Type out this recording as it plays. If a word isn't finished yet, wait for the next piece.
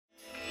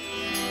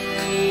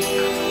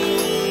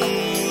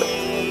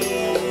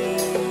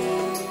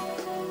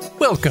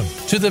Welcome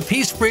to the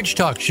Peace Bridge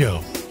Talk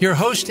Show. Your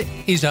host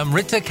is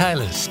Amrita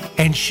Kailas,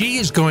 and she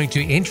is going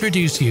to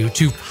introduce you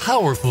to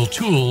powerful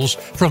tools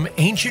from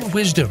ancient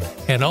wisdom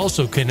and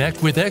also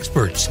connect with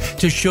experts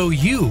to show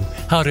you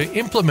how to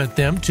implement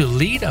them to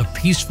lead a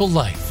peaceful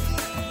life.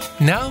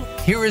 Now,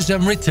 here is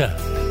Amrita.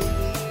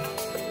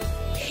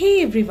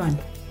 Hey everyone,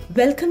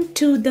 welcome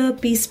to the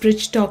Peace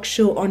Bridge Talk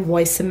Show on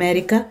Voice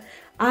America.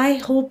 I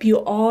hope you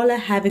all are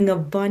having a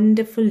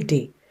wonderful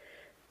day.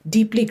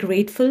 Deeply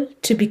grateful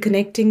to be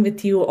connecting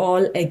with you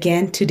all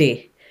again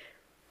today.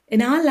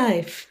 In our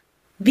life,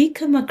 we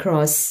come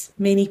across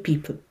many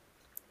people.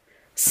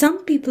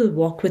 Some people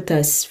walk with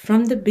us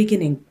from the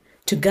beginning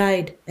to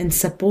guide and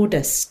support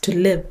us to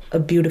live a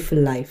beautiful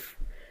life.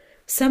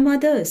 Some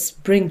others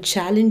bring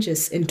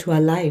challenges into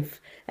our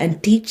life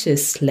and teach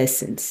us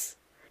lessons.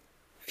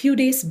 Few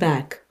days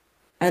back,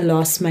 I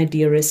lost my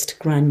dearest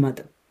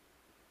grandmother.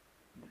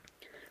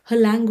 Her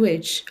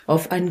language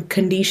of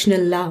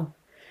unconditional love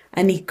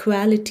and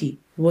equality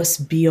was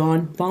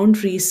beyond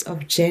boundaries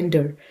of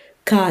gender,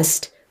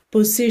 caste,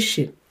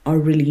 position, or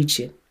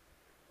religion.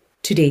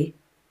 Today,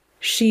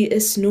 she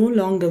is no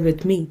longer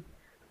with me,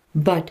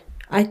 but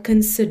I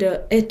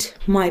consider it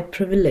my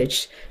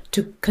privilege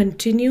to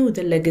continue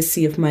the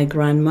legacy of my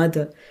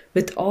grandmother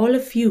with all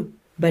of you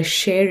by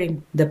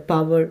sharing the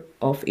power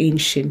of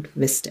ancient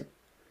wisdom.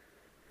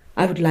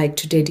 I would like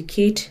to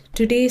dedicate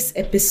today's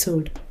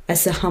episode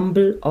as a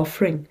humble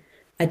offering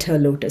at her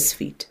lotus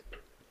feet.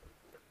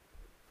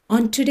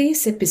 On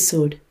today's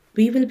episode,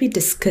 we will be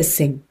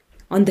discussing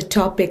on the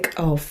topic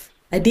of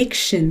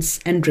addictions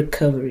and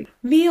recovery.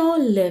 We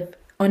all live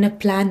on a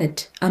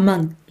planet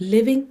among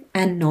living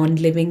and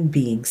non-living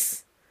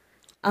beings.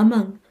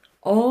 Among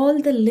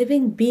all the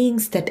living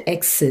beings that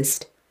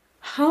exist,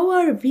 how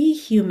are we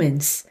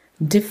humans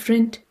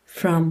different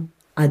from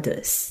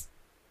others?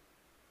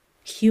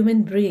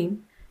 Human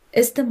being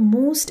is the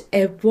most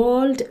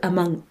evolved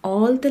among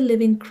all the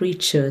living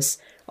creatures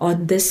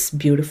on this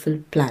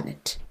beautiful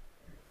planet.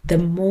 The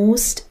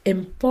most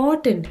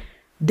important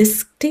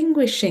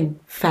distinguishing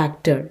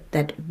factor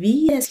that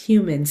we as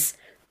humans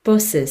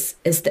possess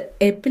is the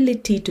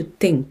ability to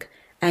think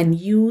and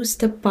use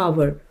the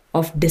power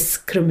of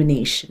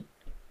discrimination.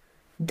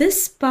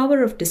 This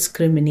power of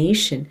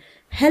discrimination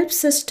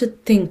helps us to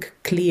think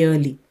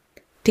clearly,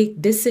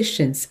 take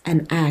decisions,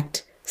 and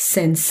act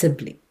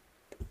sensibly.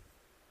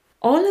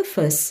 All of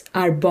us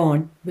are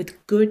born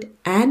with good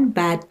and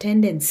bad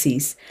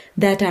tendencies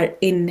that are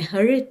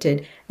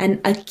inherited and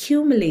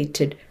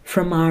accumulated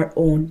from our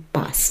own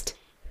past.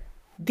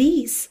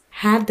 These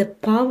have the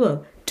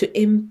power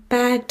to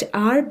impact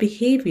our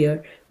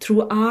behavior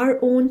through our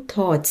own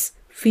thoughts,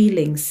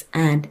 feelings,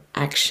 and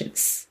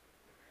actions.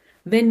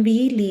 When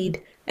we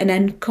lead an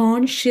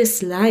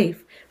unconscious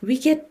life, we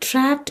get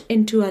trapped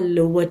into our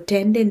lower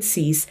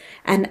tendencies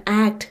and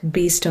act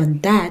based on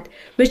that,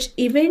 which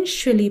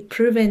eventually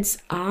prevents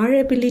our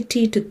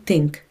ability to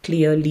think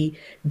clearly,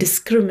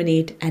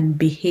 discriminate, and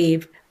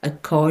behave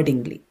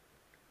accordingly.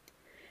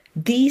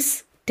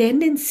 These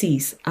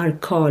tendencies are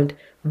called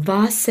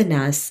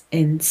vasanas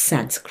in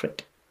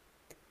Sanskrit.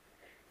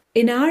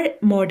 In our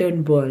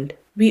modern world,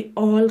 we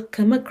all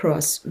come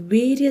across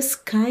various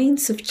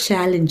kinds of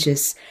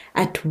challenges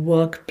at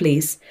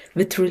workplace,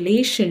 with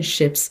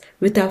relationships,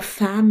 with our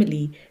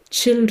family,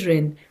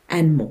 children,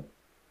 and more.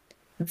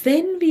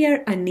 When we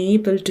are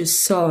unable to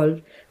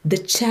solve the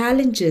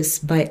challenges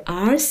by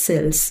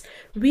ourselves,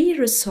 we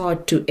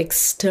resort to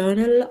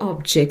external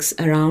objects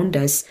around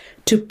us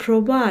to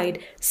provide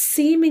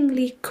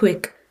seemingly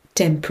quick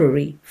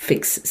temporary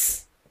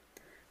fixes.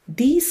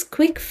 These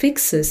quick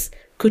fixes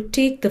could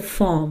take the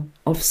form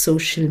of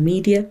social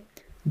media,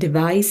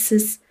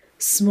 devices,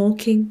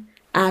 smoking,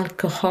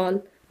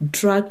 alcohol,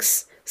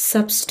 drugs,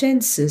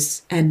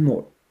 substances, and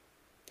more.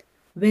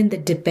 When the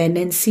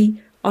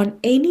dependency on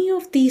any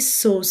of these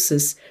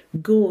sources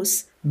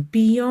goes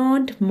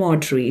beyond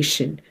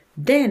moderation,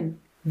 then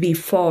we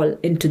fall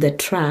into the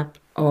trap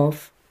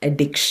of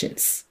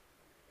addictions.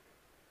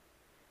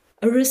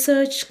 A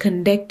research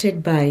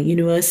conducted by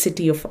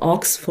University of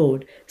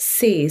Oxford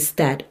says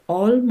that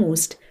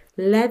almost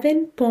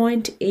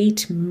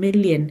 11.8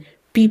 million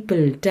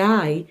people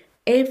die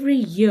every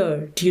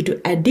year due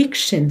to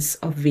addictions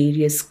of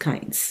various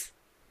kinds.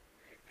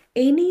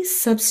 Any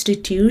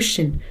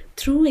substitution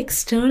through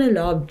external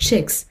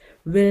objects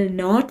will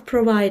not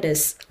provide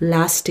us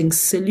lasting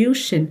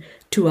solution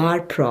to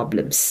our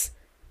problems.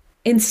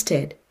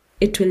 Instead,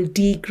 it will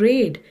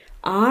degrade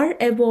our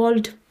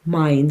evolved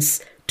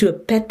minds to a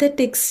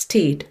pathetic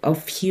state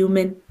of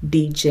human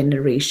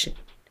degeneration.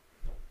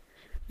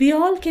 We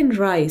all can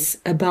rise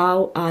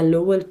above our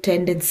lower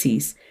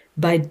tendencies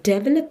by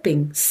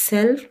developing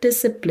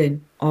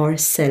self-discipline or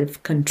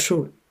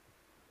self-control.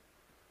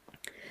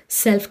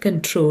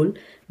 Self-control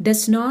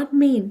does not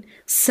mean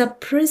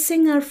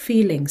suppressing our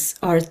feelings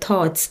or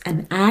thoughts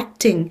and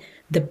acting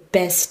the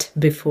best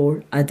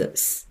before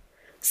others.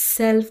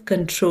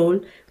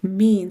 Self-control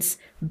means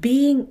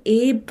being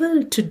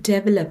able to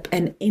develop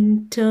an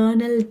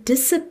internal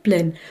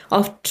discipline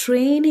of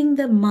training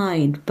the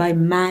mind by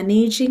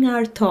managing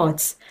our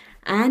thoughts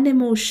and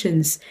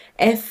emotions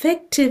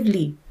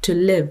effectively to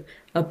live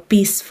a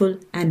peaceful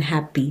and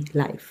happy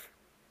life.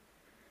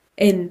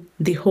 In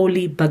the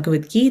Holy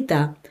Bhagavad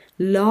Gita,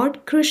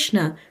 Lord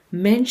Krishna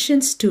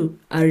mentions to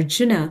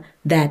Arjuna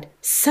that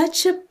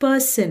such a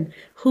person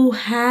who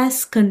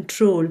has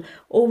control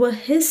over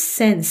his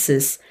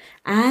senses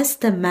as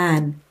the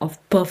man of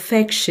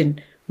perfection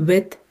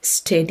with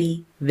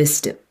steady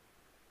wisdom.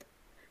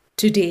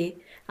 Today,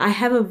 I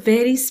have a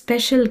very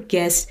special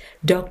guest,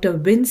 Dr.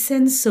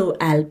 Vincenzo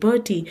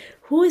Alberti,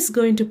 who is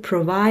going to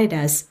provide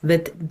us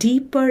with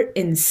deeper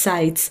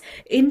insights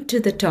into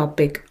the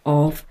topic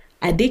of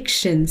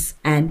addictions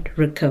and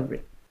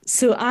recovery.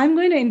 So I'm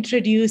going to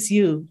introduce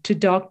you to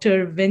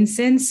Dr.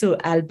 Vincenzo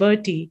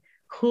Alberti,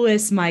 who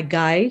is my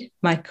guide,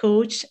 my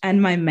coach,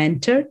 and my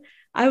mentor.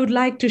 I would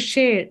like to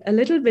share a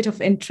little bit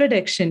of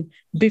introduction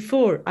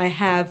before I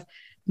have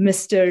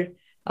Mr.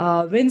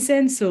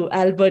 Vincenzo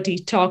Alberti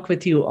talk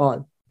with you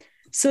all.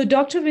 So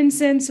Dr.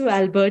 Vincenzo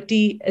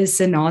Alberti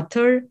is an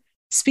author,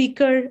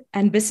 speaker,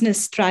 and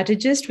business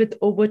strategist with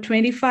over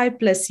 25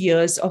 plus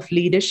years of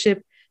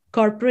leadership,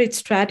 corporate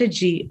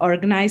strategy,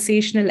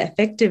 organizational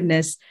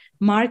effectiveness,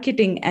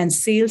 marketing, and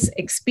sales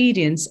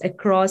experience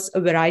across a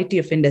variety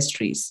of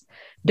industries.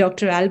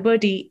 Dr.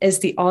 Alberti is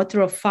the author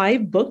of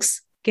 5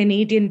 books,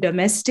 Canadian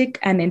Domestic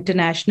and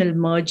International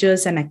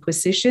Mergers and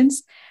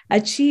Acquisitions,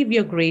 Achieve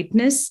Your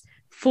Greatness,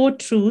 4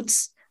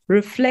 Truths,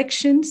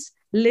 Reflections,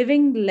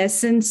 Living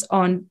Lessons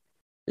on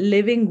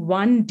Living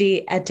One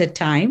Day at a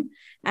Time,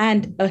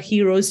 and A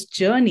Hero's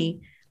Journey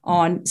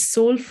on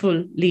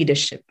Soulful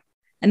Leadership.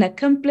 An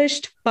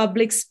accomplished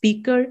public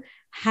speaker,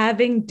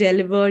 having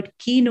delivered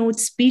keynote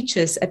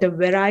speeches at a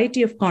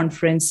variety of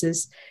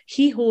conferences,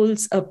 he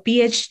holds a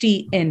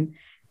PhD in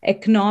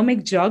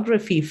economic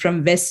geography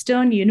from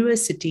Western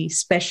University,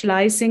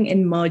 specializing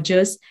in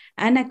mergers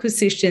and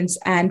acquisitions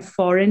and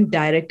foreign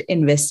direct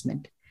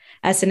investment.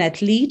 As an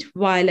athlete,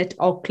 while at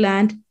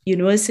Auckland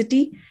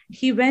University,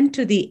 he went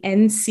to the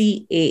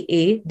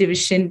NCAA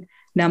Division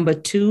Number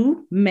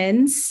 2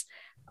 Men's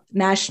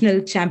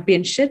National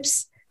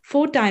Championships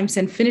 4 times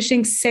and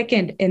finishing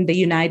second in the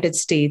United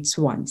States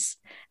once.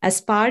 As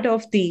part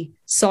of the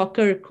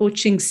soccer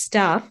coaching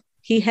staff,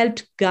 he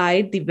helped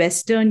guide the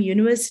Western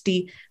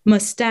University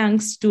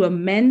Mustangs to a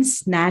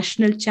men's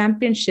national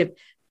championship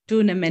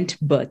tournament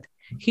berth.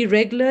 He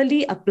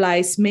regularly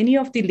applies many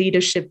of the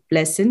leadership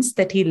lessons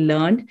that he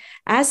learned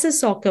as a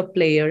soccer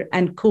player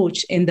and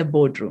coach in the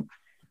boardroom.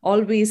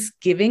 Always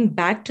giving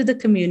back to the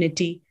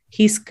community,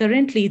 he's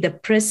currently the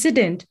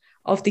president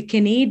of the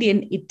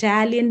Canadian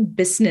Italian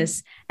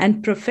Business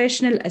and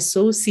Professional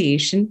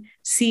Association,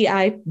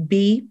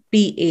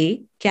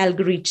 CIBPA,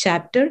 Calgary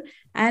chapter,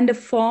 and a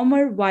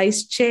former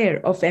vice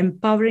chair of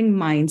Empowering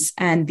Minds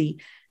and the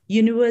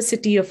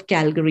University of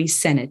Calgary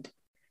Senate.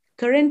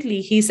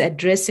 Currently, he's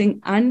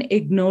addressing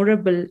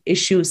unignorable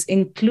issues,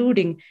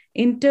 including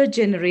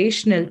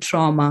intergenerational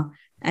trauma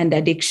and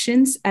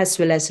addictions, as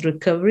well as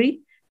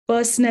recovery,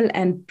 personal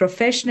and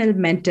professional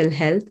mental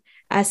health,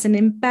 as an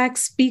impact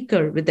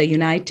speaker with the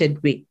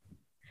United Way.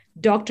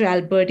 Dr.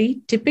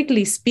 Alberti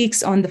typically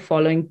speaks on the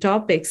following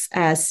topics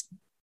as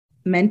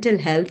mental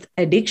health,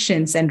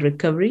 addictions and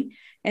recovery,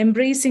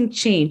 embracing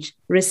change,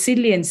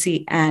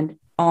 resiliency, and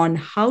on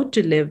how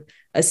to live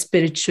a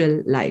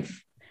spiritual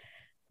life.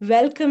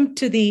 Welcome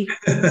to the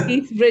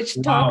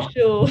Peacebridge Talk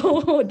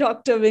Show,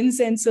 Dr.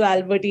 Vincenzo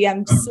Alberti.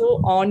 I'm so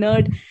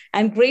honored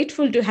and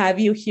grateful to have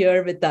you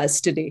here with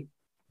us today.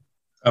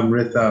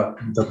 Amrita,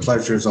 the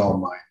pleasure is all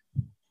mine.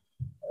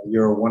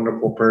 You're a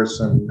wonderful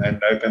person,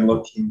 and I've been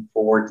looking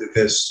forward to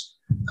this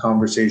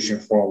conversation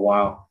for a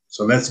while.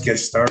 So let's get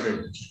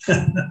started.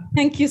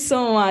 Thank you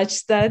so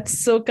much.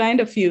 That's so kind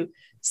of you.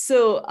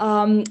 So,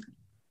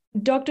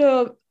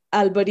 Dr.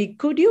 Alberti,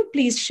 could you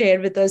please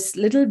share with us a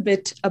little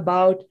bit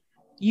about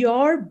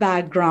your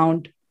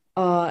background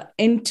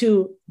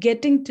into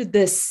getting to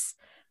this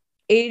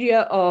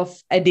area of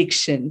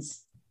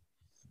addictions?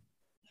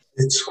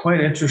 It's quite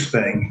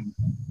interesting.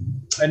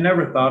 I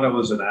never thought I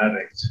was an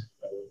addict.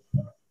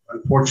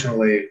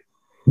 Unfortunately,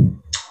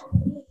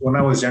 when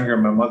I was younger,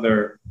 my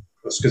mother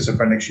was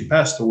schizophrenic. She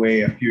passed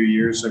away a few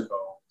years ago.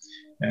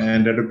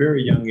 And at a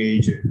very young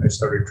age, I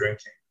started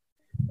drinking.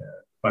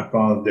 My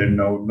father didn't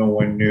know, no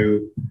one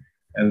knew.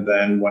 And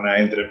then when I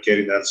ended up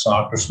getting that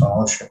soccer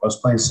scholarship, I was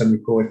playing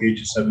semi-pro at the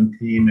age of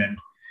 17. And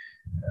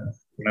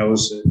when I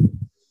was in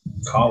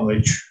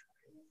college,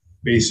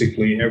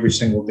 basically every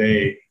single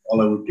day, all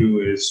I would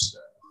do is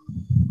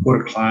go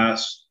to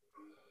class,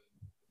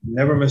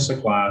 never miss a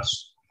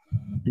class,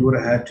 do what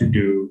I had to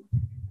do,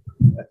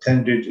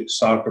 attended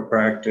soccer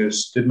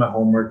practice, did my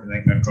homework, and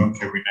then got drunk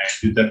every night.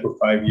 Did that for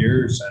 5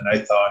 years. And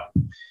I thought,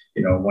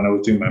 when I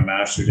was doing my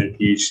master's and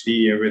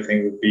PhD,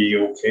 everything would be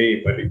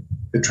okay. But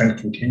the trend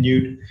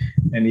continued.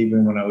 And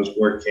even when I was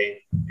working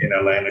in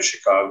Atlanta,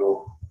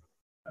 Chicago,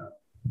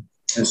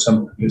 and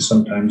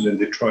sometimes in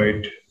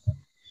Detroit,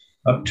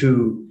 up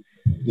to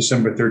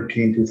December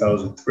 13,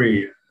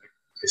 2003, I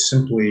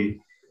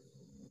simply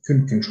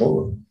couldn't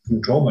control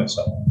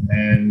myself.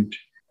 And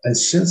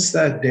since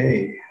that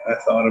day, I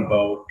thought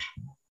about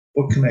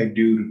what can I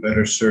do to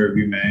better serve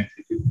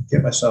humanity, to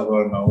get myself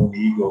out of my own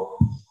ego.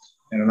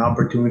 And an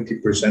opportunity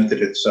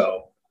presented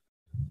itself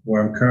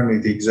where I'm currently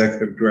the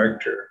executive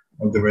director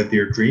of the Red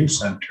Deer Dream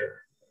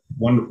Center.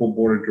 Wonderful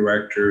board of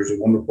directors, a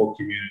wonderful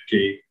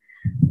community.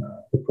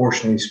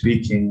 Proportionally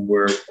speaking,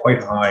 we're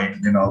quite high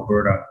in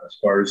Alberta as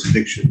far as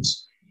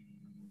addictions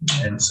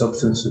and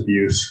substance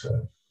abuse.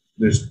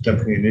 There's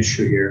definitely an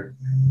issue here,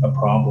 a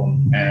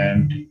problem.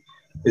 And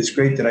it's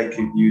great that I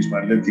could use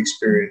my lived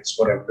experience,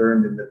 what I've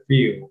learned in the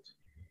field,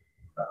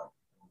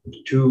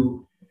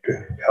 to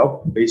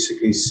help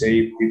basically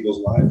save people's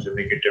lives and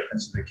make a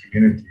difference in the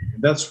community.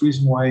 And that's the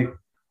reason why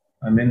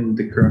I'm in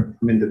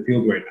the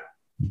field right now.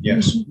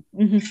 Yes.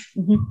 Mm-hmm,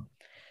 mm-hmm.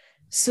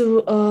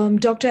 So,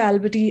 Dr.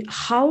 Alberti,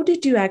 how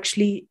did you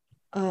actually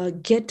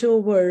get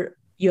over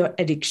your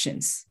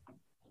addictions?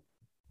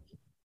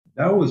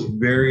 That was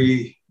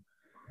the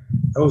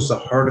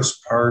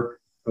hardest part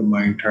of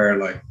my entire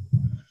life.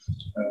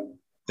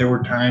 There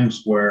were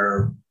times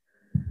where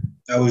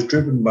I was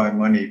driven by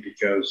money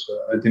because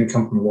I didn't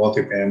come from a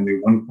wealthy family,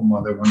 wonderful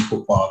mother,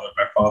 wonderful father.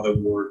 My father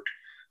worked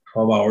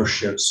 12-hour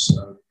shifts,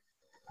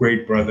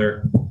 great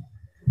brother.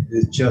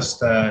 It's just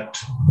that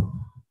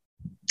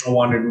I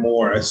wanted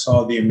more. I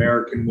saw the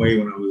American way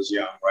when I was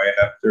young, right?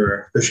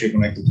 Especially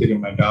when I completed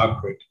my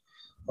doctorate,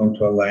 went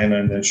to Atlanta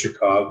and then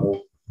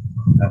Chicago.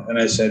 And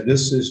I said,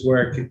 this is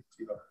where I could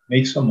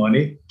make some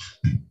money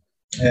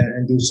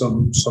and do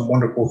some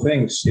wonderful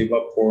things, save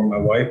up for my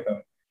wife.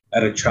 I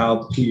had a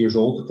child 2 years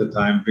old at the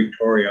time,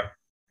 Victoria.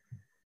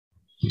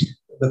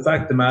 The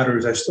fact of the matter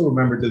is, I still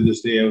remember to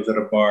this day, I was at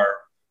a bar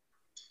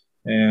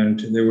and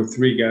there were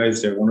three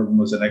guys there. One of them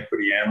was an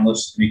equity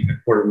analyst making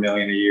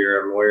 $250,000 a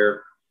year, a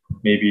lawyer,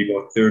 maybe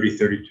about 30,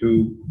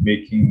 32,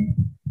 making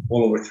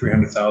well over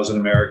 300,000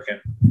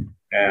 American,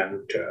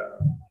 and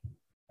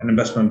an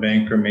investment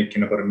banker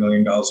making about $1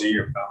 million a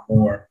year, if not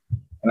more.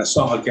 And I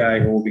saw a guy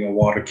holding a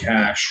wad of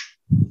cash,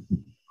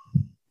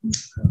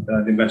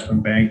 the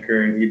investment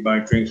banker, and he'd buy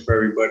drinks for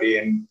everybody.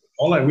 And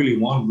all I really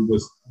wanted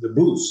was the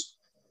booze.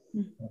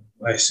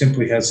 I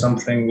simply had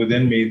something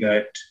within me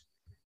that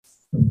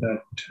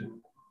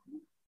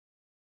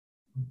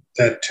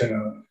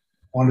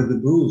wanted the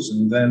booze.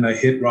 And then I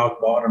hit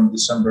rock bottom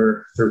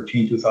December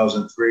 13,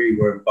 2003,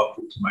 where I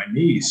buckled to my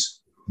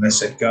knees. And I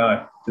said,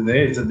 God,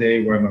 today is the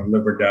day where I'm going to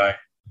live or die.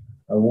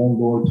 I won't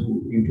go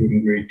into it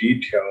in great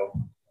detail.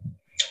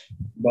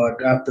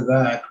 But after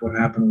that, what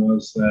happened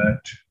was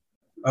that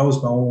I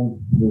was my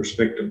own worst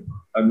victim.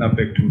 I'm not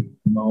victim,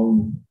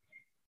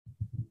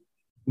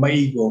 my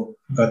ego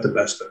got the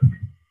best of me.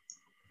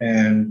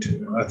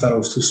 And I thought I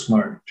was too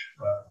smart.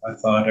 I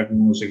thought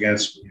everyone was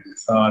against me. I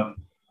thought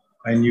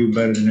I knew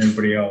better than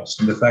everybody else.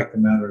 And the fact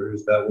of the matter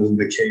is that wasn't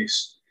the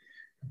case.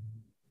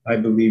 I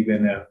believe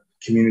in a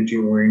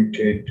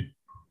community-oriented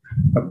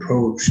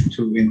approach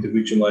to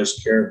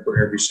individualized care for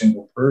every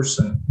single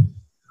person.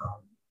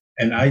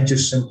 And I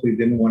just simply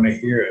didn't want to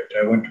hear it.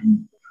 I went to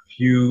a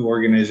few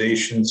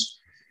organizations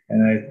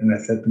and I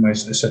said to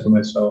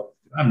myself,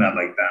 I'm not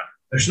like that.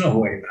 There's no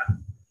way, man.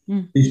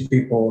 These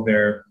people,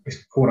 they're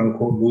quote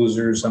unquote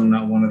losers. I'm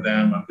not one of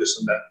them. I'm this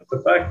and that. But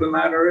the fact of the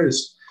matter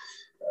is,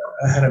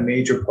 I had a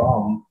major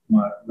problem.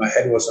 My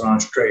head wasn't on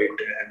straight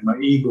and my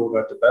ego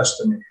got the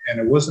best of me. And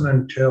it wasn't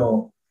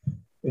until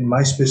in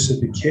my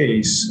specific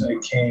case, I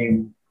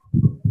came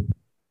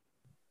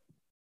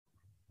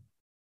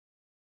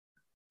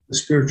the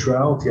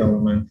spirituality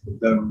element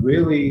that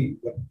really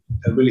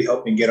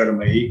helped me get out of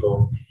my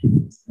ego,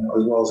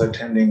 as well as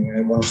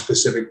attending one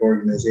specific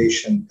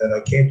organization, that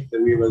I came to the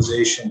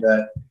realization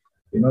that,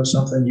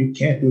 something you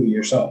can't do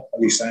yourself. At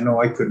least I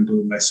know I couldn't do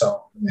it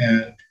myself.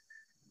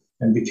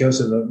 And because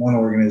of the one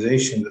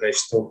organization that I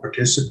still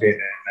participate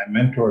in, I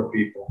mentor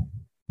people,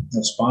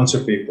 I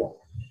sponsor people.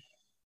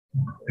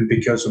 And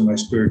because of my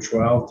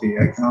spirituality,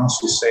 I can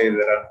honestly say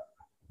that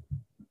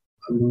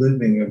I'm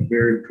living a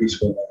very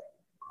peaceful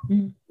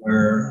life,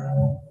 where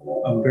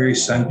I'm very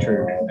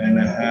centered and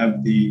I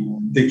have the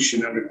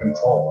addiction under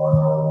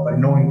control, by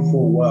knowing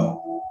full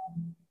well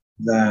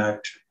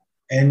that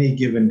any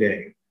given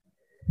day,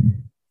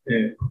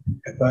 if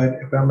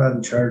I'm not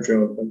in charge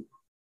of,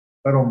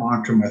 if I don't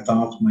monitor my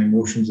thoughts, my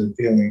emotions and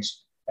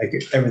feelings,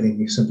 everything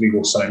can simply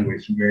go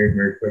sideways very,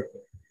 very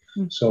quickly.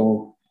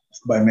 So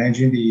by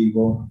managing the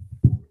ego,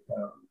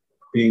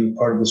 being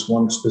part of this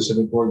one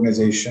specific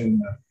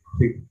organization,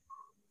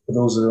 for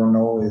those that don't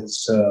know,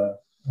 it's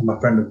I'm a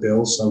friend of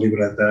Bill's, I'll leave it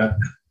at that.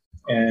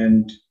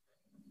 And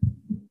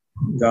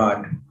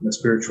God, the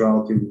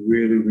spirituality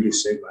really, really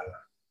saved my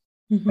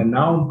life. And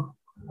now,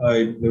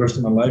 the rest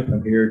of my life,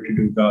 I'm here to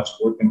do God's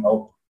work and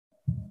help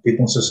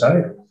people in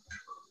society.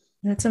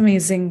 That's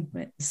amazing.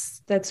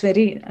 That's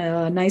very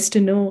nice to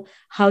know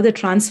how the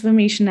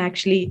transformation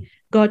actually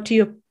got to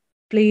your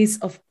place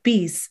of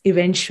peace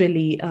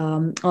eventually,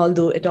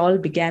 although it all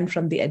began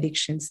from the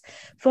addictions.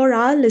 For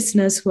our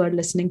listeners who are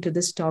listening to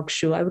this talk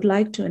show, I would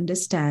like to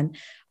understand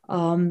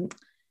How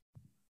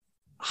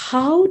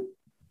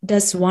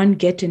does one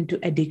get into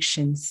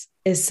addictions?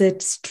 Is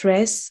it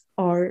stress,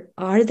 or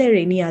are there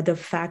any other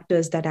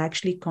factors that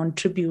actually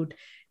contribute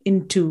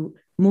into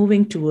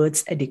moving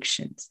towards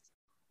addictions?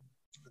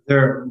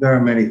 There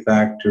are many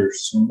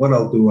factors. And what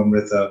I'll do,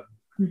 Amrita,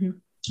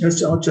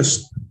 I'll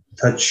just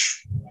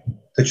touch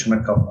on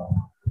a couple.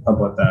 How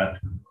about that?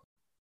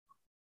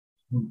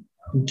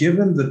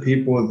 Given the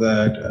people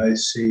that I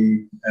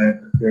see at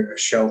their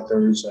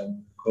shelters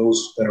and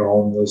those that are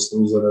homeless,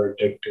 those that are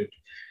addicted,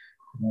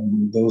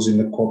 those in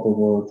the corporate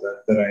world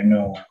that I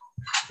know,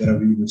 that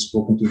I've even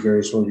spoken to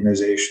various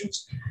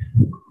organizations,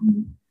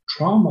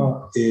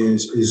 trauma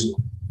is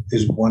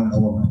one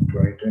element,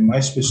 right? In my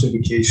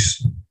specific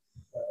case,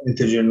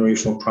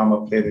 intergenerational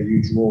trauma played a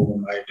huge role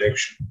in my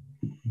addiction.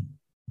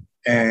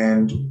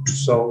 And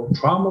so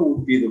trauma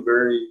would be the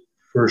very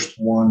first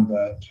one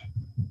that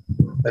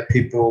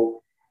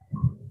people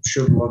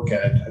should look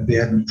at. If they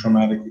had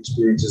traumatic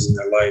experiences in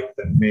their life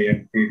that may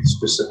have created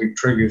specific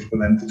triggers for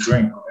them to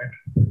drink, right?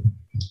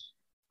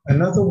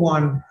 Another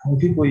one, when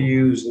people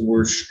use the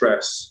word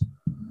stress,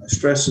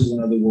 stress is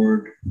another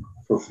word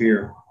for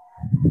fear.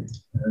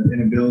 An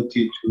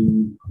inability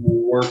to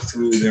work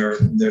through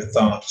their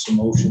thoughts,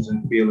 emotions,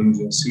 and feelings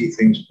and see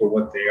things for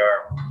what they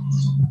are.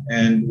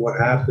 And what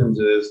happens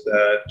is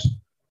that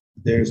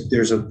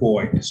there's a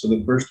void. So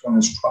the first one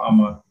is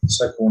trauma. The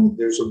second one,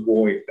 there's a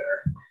void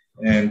there.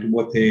 And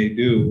what they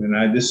do, and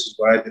this is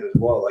what I did as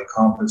well, I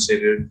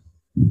compensated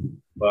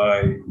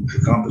by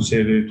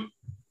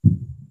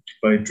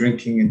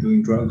drinking and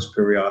doing drugs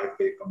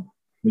periodically,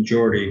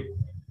 majority,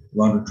 a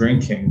lot of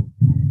drinking,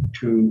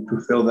 to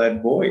fill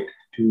that void,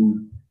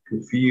 to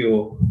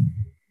feel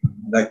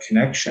that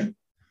connection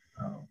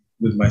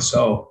with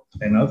myself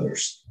and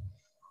others.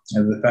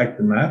 And the fact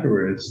of the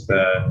matter is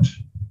that,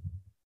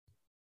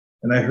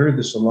 and I heard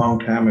this a long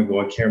time ago,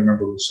 I can't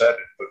remember who said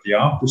it, but the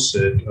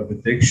opposite of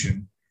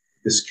addiction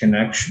is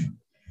connection.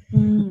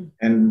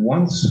 And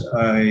once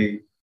I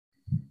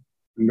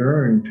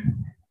learned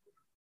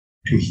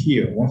to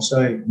heal, once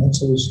I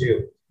was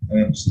healed,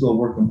 and I'm still a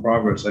work in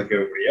progress like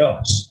everybody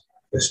else,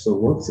 I still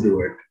work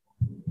through it.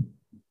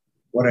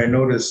 What I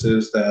notice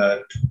is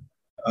that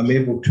I'm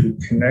able to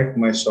connect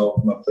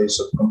myself from a place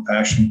of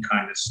compassion,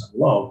 kindness, and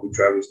love, which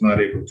I was not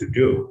able to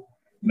do.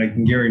 And I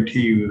can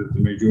guarantee you that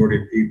the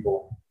majority of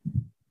people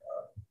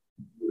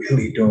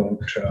really don't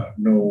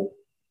know.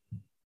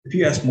 If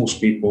you ask most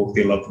people if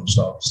they love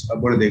themselves,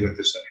 what are they going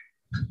to say?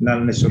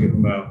 Not necessarily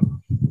from a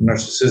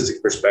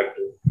narcissistic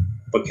perspective,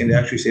 but can they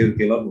actually say that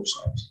they love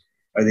themselves?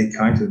 Are they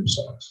kind to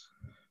themselves?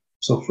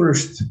 So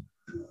first,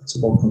 it's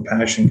about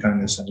compassion,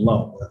 kindness, and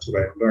love. That's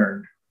what I've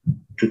learned,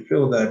 to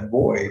fill that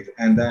void.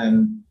 And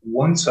then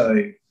once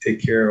I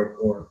take care of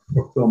or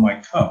fill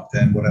my cup,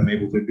 then what I'm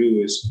able to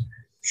do is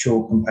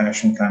show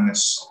compassion,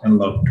 kindness, and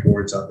love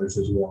towards others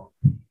as well.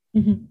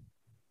 Mm-hmm.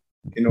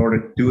 In order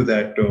to do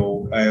that,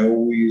 though, I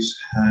always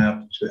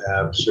have to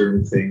have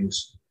certain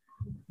things,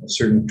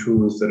 certain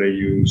tools that I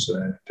use.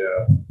 And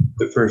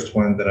the first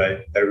one that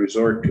I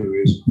resort to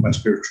is my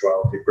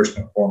spirituality, first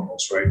and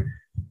foremost, right?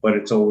 But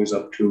it's always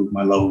up to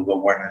my level of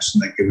awareness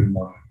in that given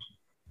moment.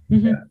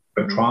 Mm-hmm. Yeah.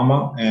 But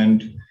trauma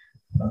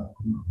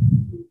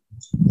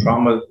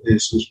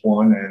is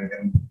one,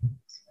 and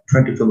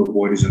trying to fill a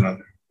void is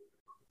another.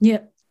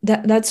 Yeah,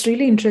 that's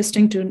really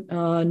interesting to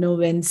know,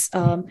 Vince.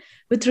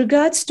 With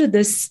regards to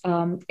this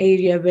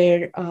area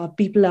where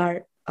people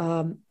are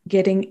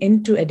getting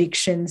into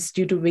addictions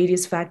due to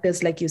various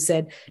factors, like you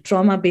said,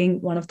 trauma being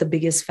one of the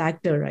biggest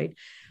factor, right?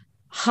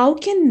 How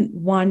can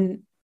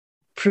one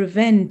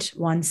prevent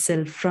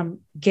oneself from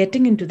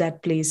getting into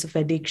that place of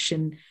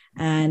addiction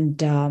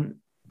and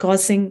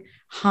causing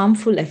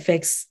harmful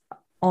effects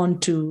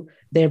onto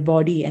their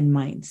body and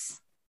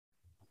minds?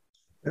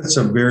 That's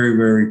a very,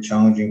 very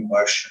challenging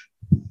question.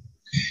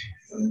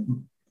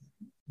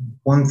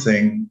 One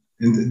thing,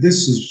 and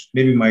this is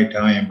maybe my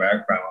Italian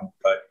background,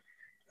 but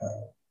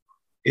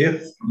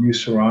if you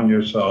surround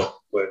yourself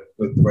with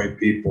the right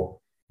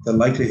people, the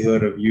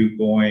likelihood of you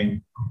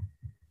going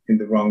in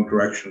the wrong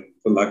direction,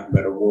 for lack of a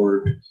better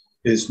word,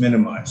 is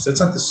minimized. That's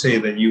not to say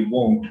that you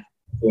won't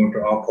go into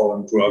alcohol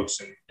and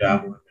drugs and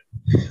dabble in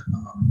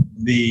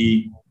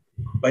it.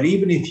 But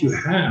even if you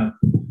have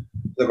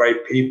the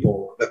right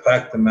people, the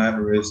fact of the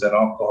matter is that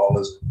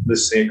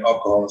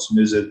alcoholism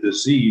is a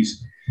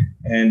disease.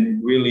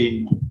 And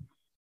really,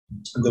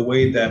 the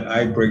way that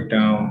I break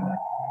down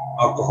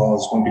alcohol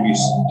is going to be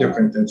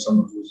different than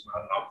someone who's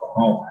not an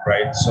alcoholic,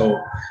 right? So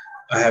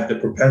I have the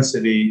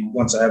propensity,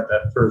 once I have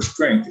that first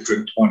drink, to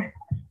drink 20.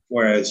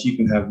 Whereas you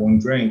can have one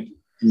drink,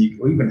 and you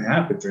can even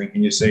have a drink,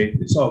 and you say,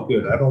 it's all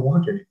good, I don't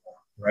want it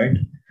anymore, right?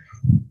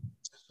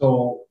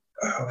 So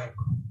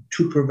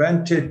to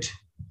prevent it,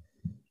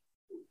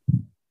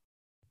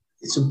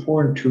 it's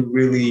important to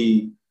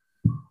really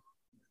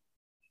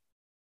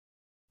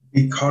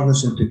be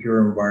cognizant of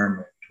your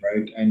environment,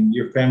 right? And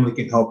your family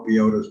can help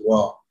you out as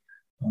well.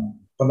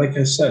 But like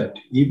I said,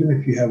 even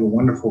if you have a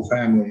wonderful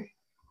family,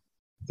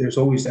 there's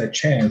always that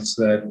chance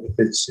that if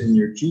it's in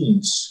your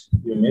genes,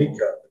 your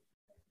makeup,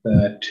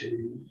 that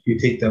you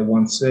take that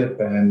one sip,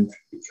 and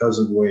because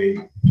of the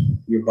way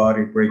your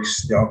body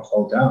breaks the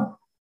alcohol down,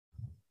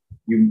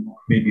 you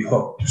may be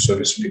hooked, so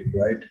to speak,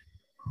 right?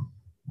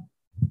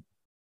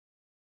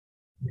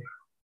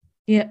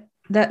 Yeah,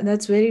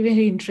 that's very,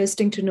 very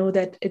interesting to know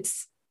that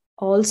it's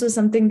also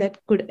something that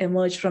could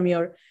emerge from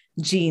your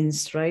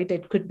genes, right?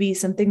 It could be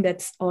something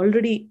that's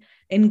already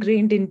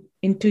ingrained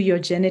into your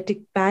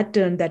genetic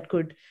pattern that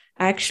could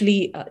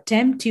actually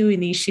tempt you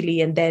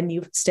initially, and then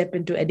you step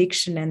into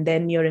addiction, and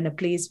then you're in a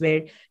place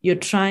where you're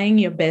trying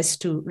your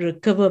best to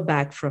recover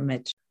back from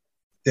it.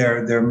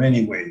 There are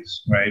many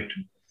ways, right?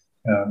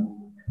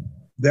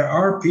 There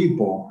are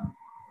people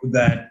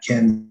that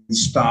can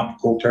stop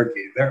cold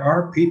turkey. There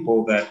are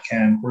people that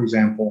can, for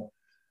example,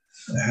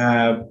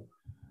 have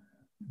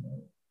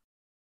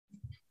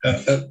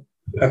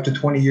after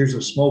 20 years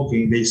of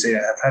smoking, they say,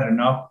 I've had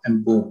enough,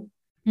 and boom.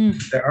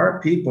 There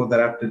are people that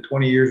after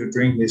 20 years of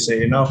drinking, they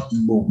say, enough,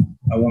 and boom,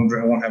 I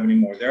won't have any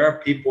more. There are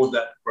people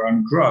that are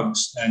on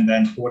drugs, and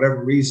then for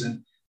whatever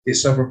reason, they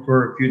suffer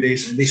for a few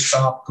days and they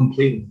stop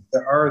completely.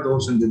 There are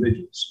those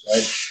individuals,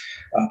 right?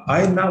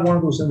 I'm not one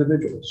of those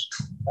individuals.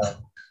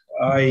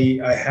 I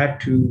had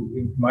to,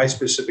 in my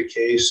specific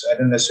case, I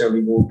didn't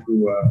necessarily go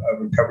to a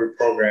recovery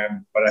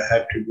program, but I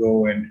had to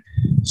go and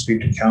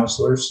speak to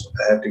counselors.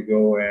 I had to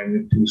go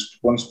and to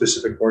one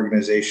specific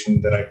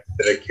organization that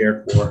I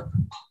care for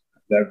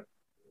that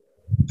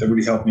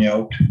really helped me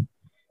out.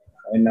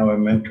 And now I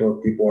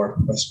mentor people or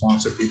I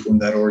sponsor people in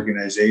that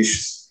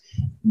organization.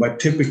 But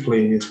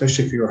typically,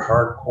 especially if you're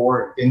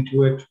hardcore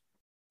into it,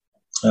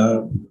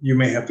 you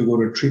may have to go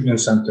to a treatment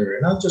center,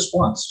 and not just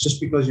once. Just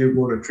because you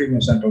go to a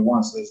treatment center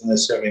once doesn't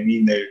necessarily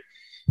mean that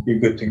you're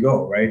good to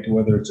go, right?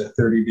 Whether it's a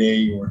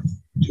 30-day or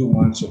 2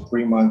 months or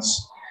 3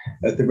 months.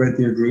 At the Red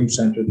Deer Dream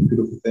Center, the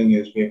beautiful thing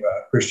is we have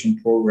a Christian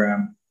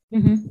program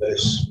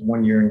that's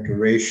 1 year in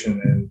duration,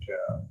 and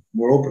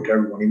we're open to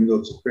everyone. Even though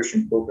it's a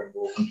Christian program,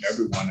 we're open to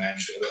everyone. And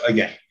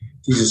again,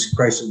 Jesus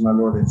Christ is my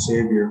Lord and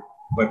Savior,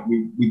 but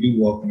we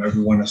do welcome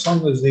everyone as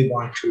long as they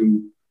want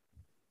to.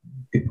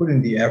 They put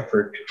in the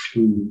effort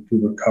to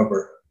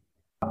recover.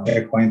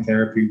 Equine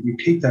therapy, we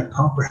take that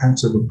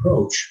comprehensive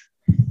approach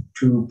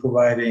to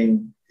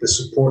providing the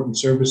support and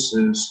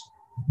services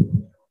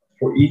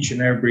for each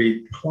and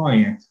every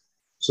client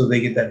so they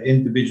get that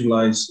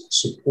individualized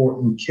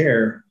support and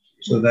care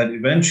so that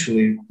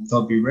eventually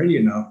they'll be ready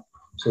enough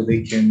so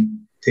they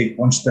can take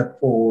one step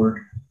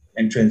forward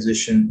and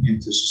transition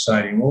into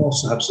society. And we'll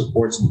also have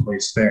supports in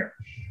place there.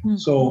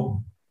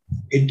 So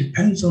it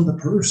depends on the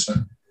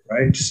person.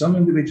 Right? Some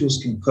individuals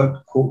can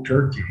cut cold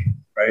turkey,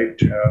 right,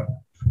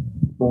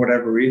 for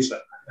whatever reason.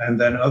 And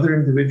then other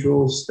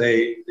individuals,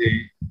 they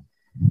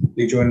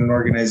join an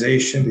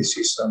organization, they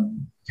see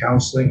some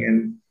counseling,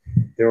 and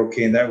they're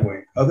okay in that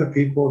way. Other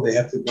people, they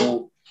have to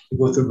go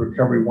through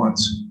recovery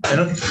once.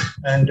 And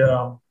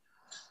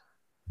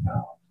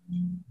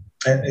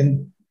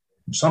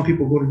some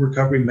people go to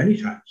recovery many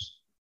times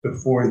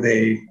before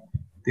they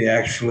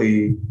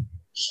actually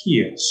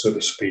heal, so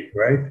to speak,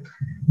 right?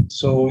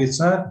 So it's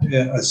not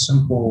a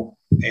simple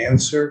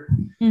answer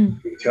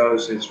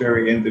because it's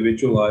very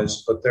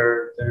individualized, but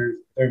there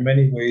are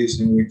many ways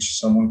in which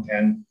someone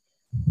can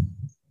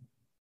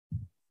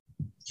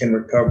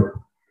recover.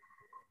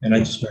 And I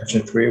just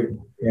mentioned 3 of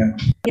them.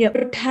 Yeah.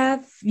 What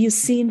have you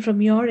seen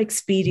from your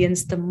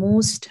experience the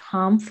most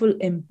harmful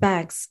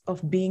impacts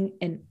of being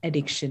in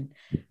addiction?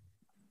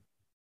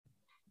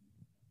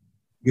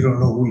 You don't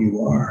know who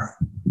you are.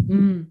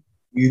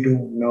 You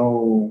don't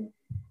know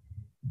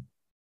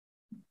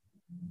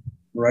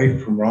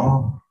right from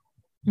wrong.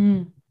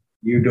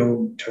 You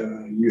don't,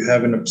 you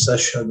have an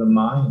obsession of the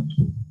mind.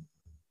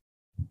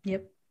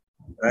 Yep.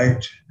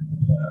 Right?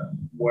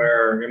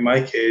 Where in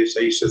my case,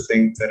 I used to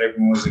think that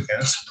everyone was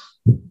against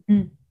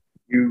me.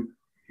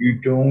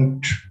 You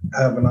don't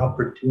have an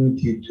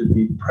opportunity to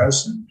be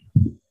present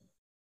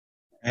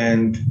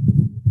and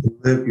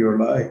live your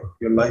life.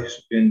 Your life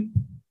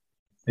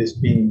is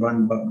being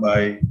run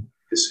by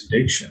this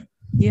addiction.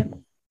 Yep.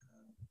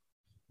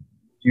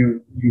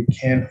 You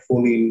can't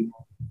fully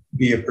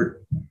be a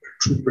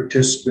true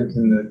participant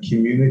in the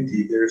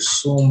community. There's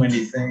so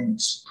many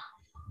things.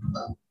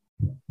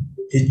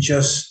 It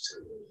just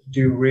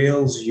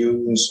derails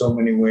you in so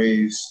many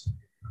ways.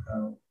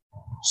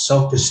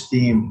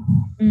 Self-esteem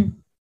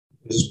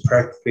is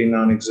practically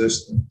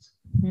non-existent.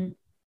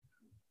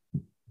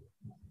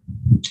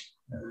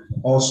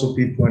 Also,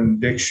 people in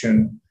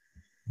addiction,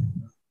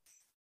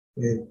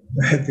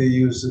 they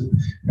use it.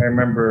 I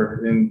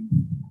remember in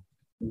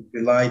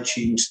the lie,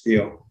 cheat, and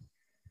steal.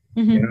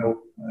 You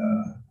know,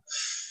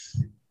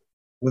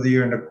 whether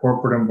you're in a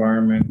corporate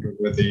environment or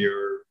whether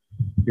you're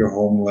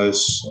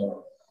homeless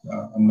or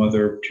a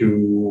mother of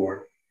 2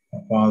 or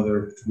a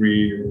father of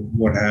 3 or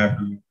what have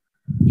you.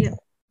 Yeah.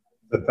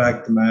 The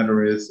fact of the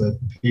matter is that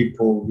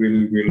people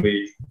really,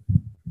 really,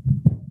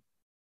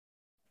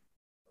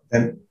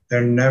 and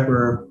they're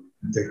never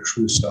their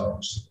true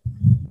selves.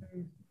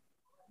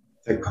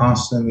 They're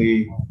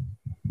constantly,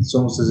 it's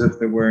almost as if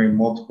they're wearing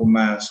multiple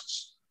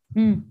masks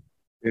in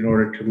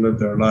order to live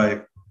their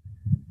life.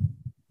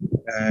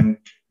 And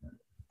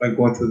by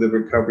going through the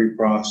recovery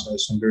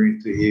process and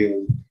learning to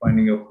heal,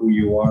 finding out who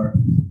you are,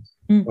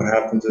 what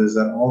happens is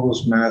that all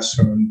those masks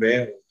are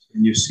unveiled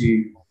and you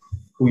see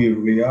who you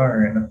really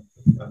are and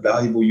a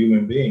valuable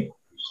human being,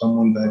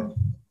 someone that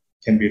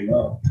can be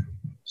loved,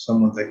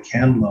 someone that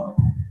can love,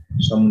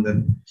 someone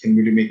that can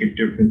really make a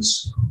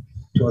difference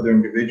to other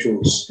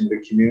individuals in the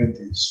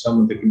community,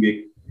 someone that can be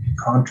a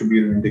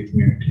contributor in the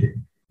community,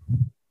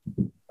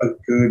 a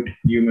good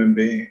human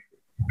being,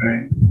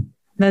 right?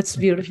 That's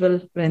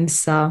beautiful,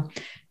 Vince.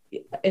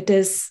 It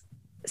is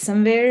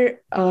somewhere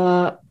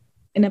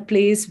in a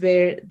place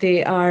where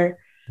they are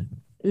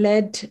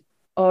led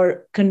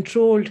or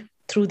controlled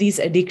through these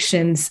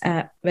addictions,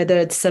 whether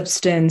it's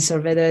substance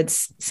or whether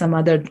it's some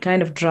other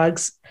kind of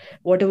drugs,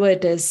 whatever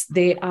it is,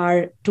 they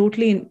are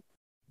totally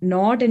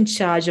not in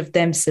charge of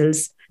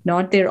themselves,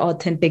 not their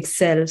authentic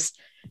selves,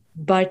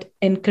 but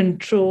in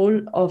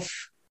control of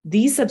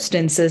these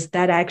substances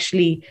that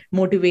actually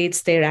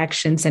motivates their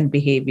actions and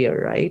behavior,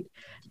 right?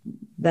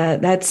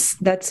 That's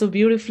so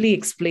beautifully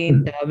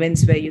explained,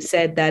 Vince, where you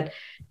said that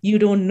you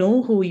don't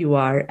know who you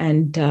are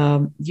and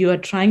you are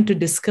trying to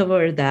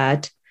discover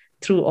that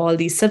through all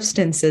these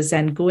substances,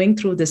 and going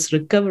through this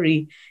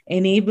recovery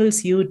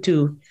enables you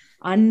to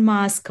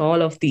unmask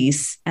all of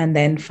these and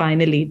then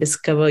finally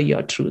discover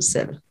your true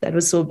self. That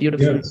was so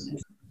beautiful. Yes.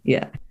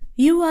 Yeah.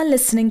 You are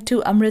listening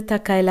to Amrita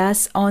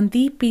Kailas on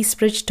the Peace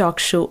Bridge Talk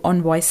Show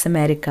on Voice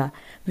America.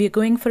 We are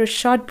going for a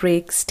short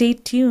break. Stay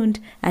tuned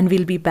and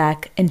we'll be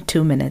back in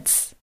 2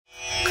 minutes.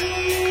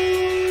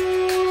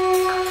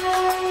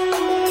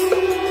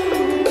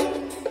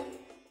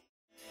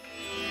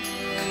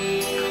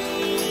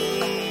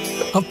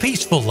 A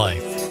peaceful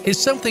life is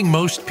something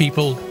most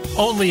people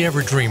only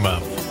ever dream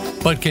of,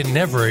 but can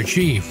never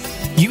achieve.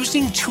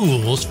 Using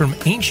tools from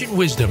ancient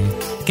wisdom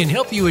can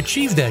help you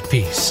achieve that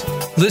peace.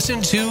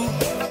 Listen to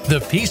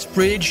the Peace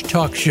Bridge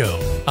Talk Show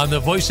on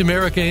the Voice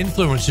America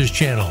Influencers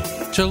channel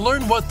to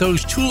learn what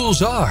those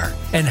tools are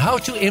and how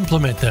to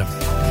implement them.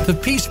 The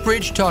Peace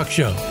Bridge Talk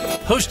Show,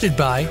 hosted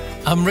by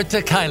Amrita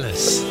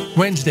Kailas,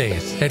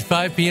 Wednesdays at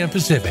 5 p.m.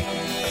 Pacific.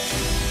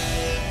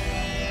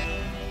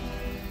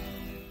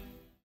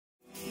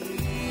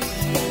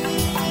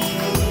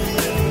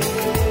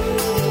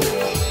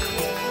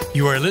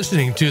 You are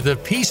listening to the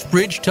Peace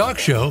Bridge Talk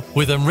Show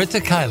with Amrita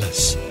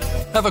Kailas.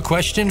 Have a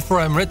question for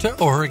Amrita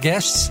or her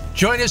guests?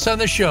 Join us on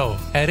the show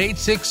at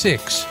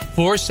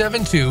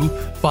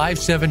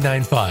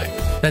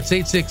 866-472-5795. That's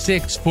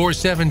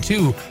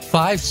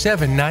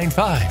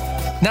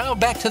 866-472-5795. Now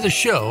back to the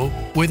show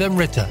with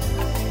Amrita.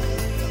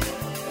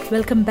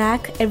 Welcome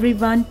back,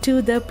 everyone,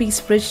 to the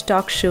Peace Bridge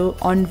Talk Show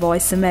on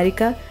Voice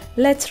America.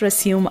 Let's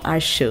resume our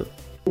show.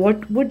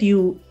 What would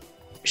you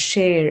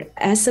share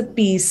as a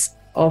piece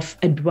of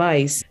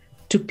advice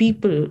to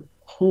people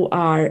who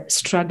are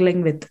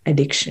struggling with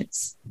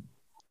addictions?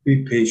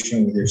 Be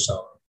patient with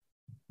yourself.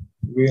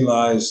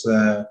 Realize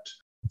that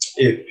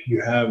if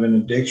you have an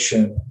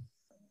addiction,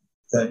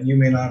 that you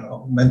may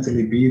not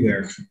mentally be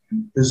there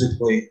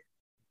physically.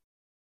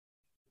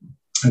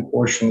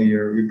 Unfortunately,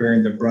 you're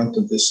bearing the brunt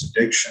of this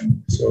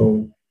addiction.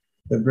 So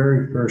the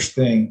very first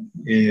thing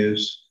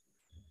is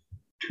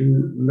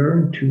to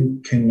learn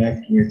to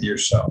connect with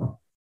yourself.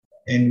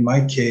 In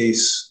my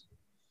case,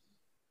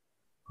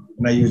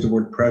 when I use the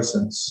word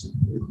presence,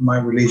 my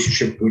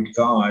relationship with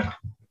God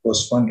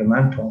was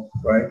fundamental,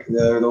 right?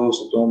 There are those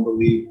that don't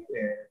believe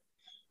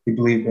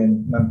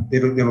in, they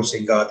don't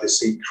say God, they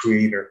say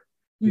creator.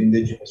 The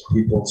indigenous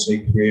people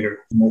say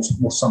creator.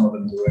 Some of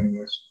them do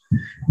anyways.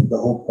 The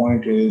whole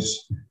point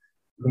is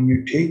when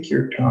you take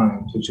your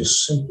time to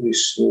just simply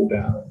slow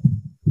down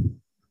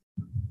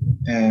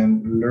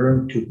and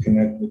learn to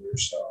connect with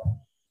yourself,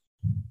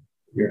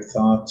 your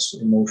thoughts,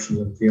 emotions,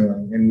 and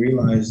feelings, and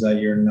realize that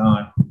you're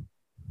not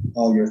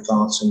all your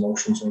thoughts,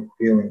 emotions, and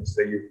feelings,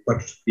 that you're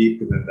much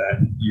deeper than that.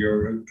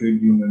 You're a good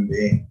human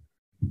being,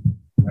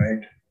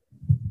 right?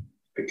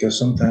 Because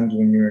sometimes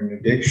when you're in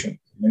addiction,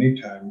 many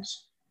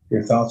times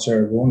your thoughts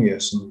are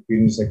erroneous and the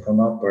feelings that come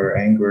up are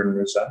anger and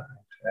resentment,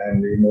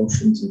 and the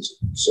emotions is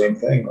the same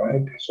thing,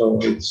 right? So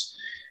it's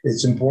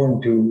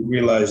important to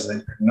realize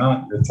that you're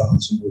not your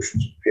thoughts,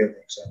 emotions, and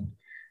feelings,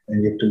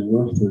 and you have to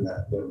work through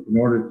that. But in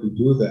order to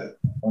do that,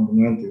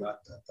 fundamentally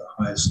at the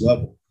highest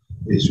level,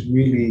 is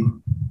really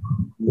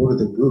go to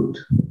the root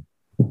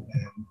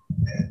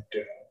and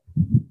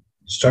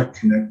start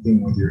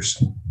connecting with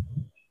yourself.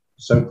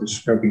 Start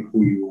discovering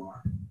who you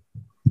are.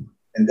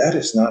 And that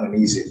is not an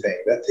easy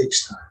thing. That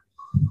takes time,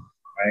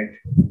 right?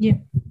 Yeah.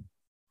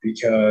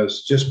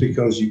 Because just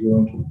because you go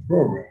into a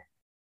program,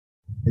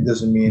 it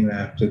doesn't mean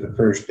after the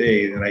first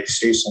day that I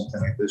say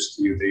something like this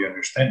to you, they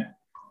understand.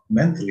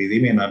 Mentally, they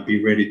may not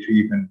be ready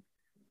to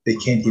they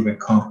can't even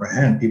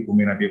comprehend. People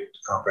may not be able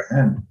to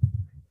comprehend.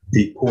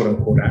 The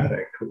quote-unquote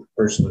addict, or the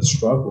person that's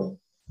struggling,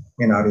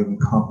 may not even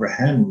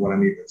comprehend what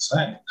I'm even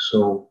saying.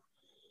 So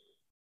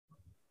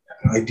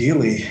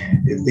ideally,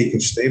 if they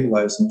can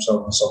stabilize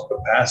themselves in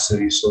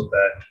self-capacity so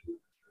that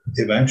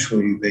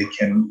eventually they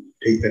can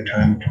take the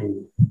time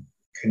to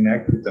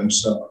connect with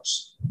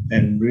themselves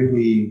and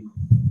really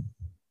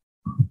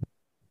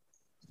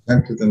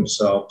center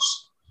themselves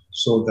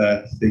so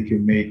that they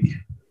can make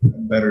a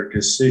better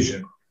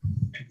decision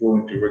to go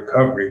into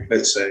recovery.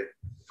 Let's say,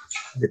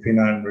 if you're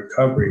not in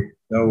recovery,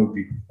 that would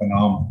be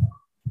phenomenal.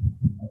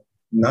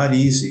 Not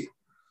easy,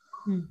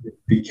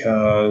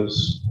 because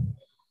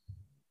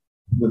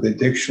with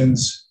addictions,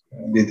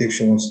 the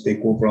addiction wants to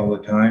take over all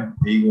the time.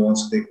 The ego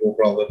wants to take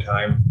over all the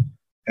time.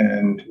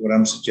 And what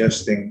I'm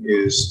suggesting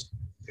is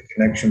the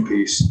connection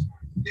piece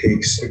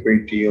takes a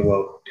great deal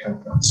of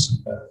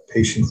temperance,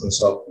 patience, and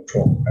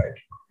self-control, right?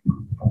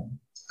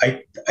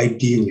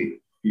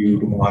 Ideally, you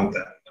would want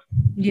that.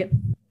 Yep.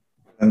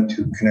 And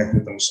to connect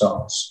with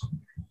themselves.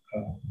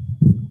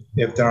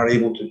 If they're not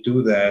able to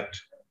do that,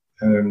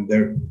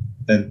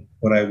 then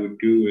what I would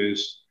do is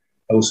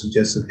I would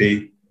suggest that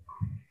they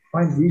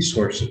find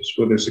resources,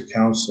 whether it's a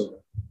counselor,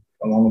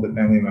 along with a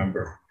family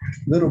member,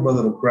 little by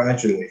little,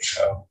 gradually.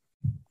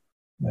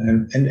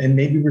 And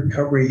maybe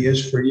recovery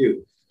is for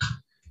you.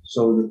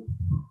 So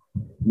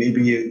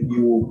maybe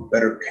you will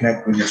better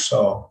connect with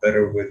yourself,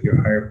 better with your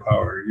higher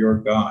power, your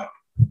God,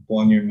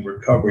 while you're in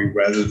recovery,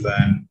 rather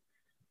than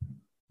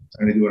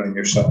trying to do it on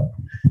yourself.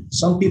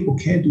 Some people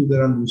can't do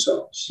that on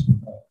themselves.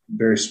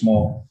 Very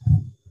small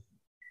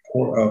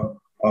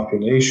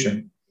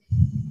population.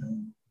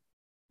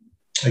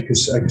 I can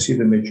see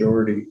the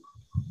majority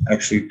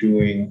actually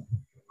doing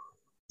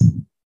a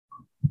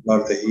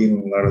lot of the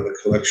healing, a lot of the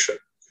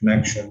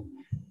connection,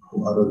 a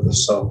lot of the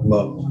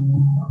self-love,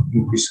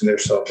 increasing their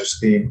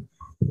self-esteem,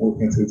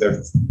 working through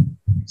their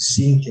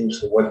seeing things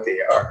for what they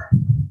are,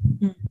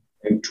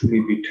 and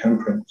truly be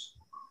temperate,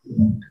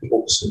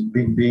 focusing,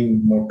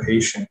 being more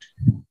patient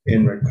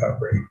in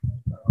recovery.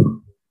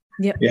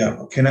 Yeah,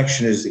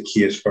 connection is the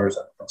key as far as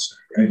I'm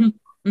concerned,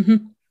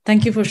 right?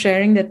 Thank you for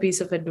sharing that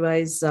piece of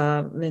advice,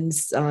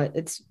 Vince.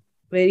 It's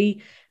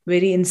very,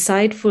 very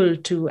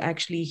insightful to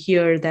actually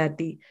hear that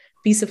the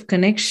piece of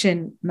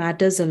connection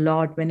matters a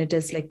lot when it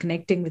is like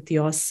connecting with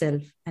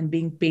yourself and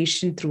being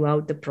patient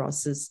throughout the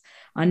process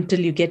until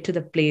you get to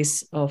the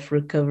place of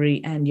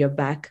recovery and you're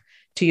back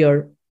to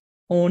your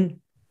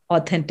own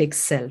authentic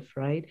self,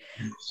 right?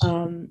 Yes.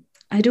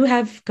 I do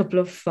have a couple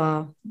of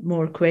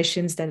more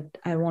questions that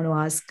I want to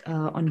ask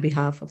on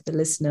behalf of the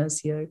listeners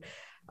here.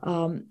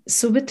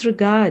 So with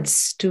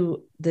regards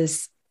to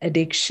this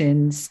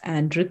addictions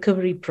and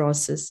recovery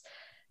process,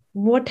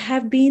 what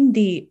have been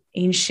the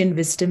ancient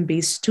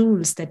wisdom-based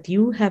tools that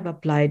you have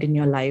applied in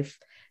your life,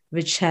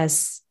 which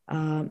has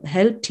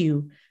helped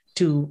you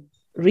to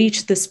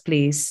reach this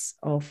place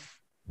of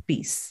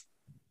peace?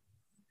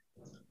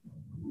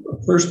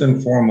 First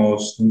and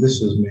foremost, and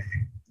this is me,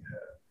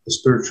 the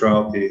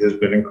spirituality has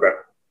been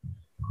incredible.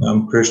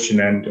 I'm Christian,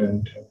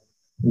 and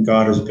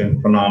God has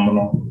been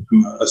phenomenal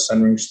from a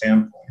centering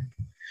standpoint.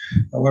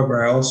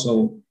 However, I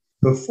also,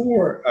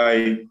 before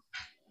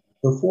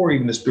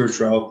even the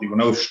spirituality,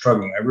 when I was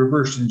struggling, I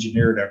reverse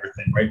engineered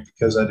everything, right?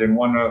 Because I didn't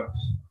want to,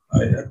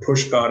 I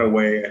pushed God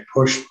away, I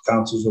pushed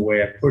counselors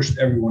away, I pushed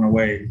everyone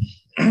away.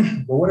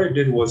 But what I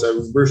did was I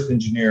reversed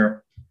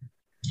engineer.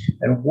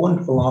 And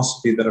one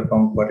philosophy that I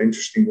found quite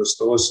interesting was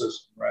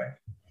Stoicism, right?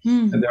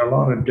 And there are a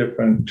lot of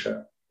different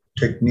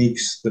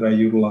techniques that I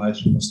utilize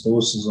from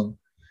Stoicism.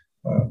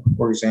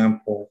 For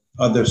example,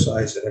 other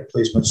sides that I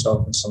place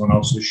myself in someone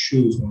else's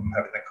shoes when I'm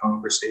having a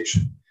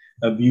conversation,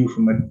 a view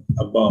from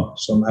above.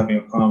 So I'm having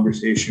a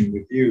conversation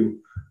with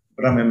you,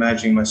 but I'm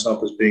imagining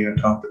myself as being on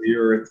top of the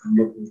earth and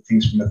looking at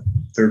things from a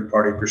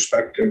third-party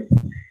perspective.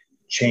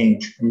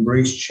 Change,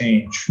 embrace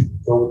change,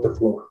 go with the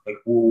flow, like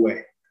Wu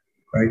Wei,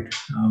 right?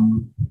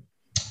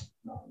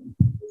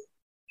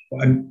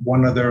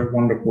 One other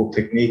wonderful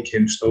technique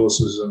in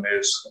Stoicism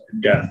is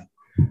death,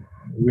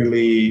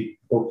 really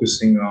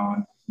focusing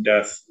on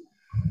death.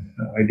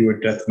 I do a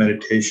death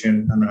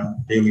meditation on a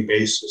daily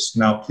basis.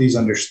 Now, please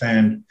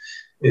understand,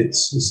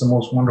 it's the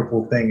most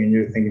wonderful thing, and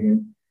you're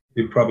thinking,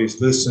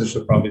 listeners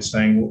are probably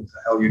saying, what the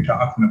hell are you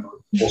talking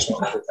about? Most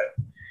wonderful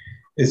thing.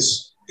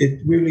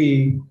 It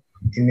really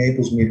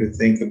enables me to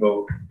think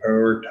about,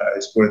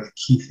 prioritize what are the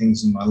key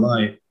things in my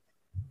life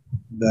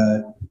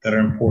that are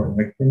important.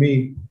 Like for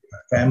me,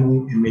 family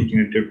and making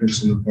a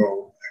difference in the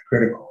world are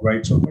critical,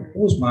 right? So if I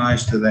close my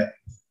eyes to that,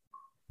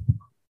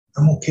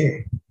 I'm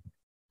okay.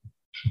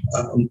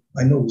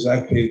 I know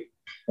exactly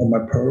what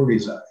my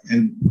priorities are,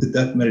 and the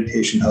death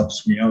meditation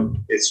helps me out.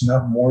 It's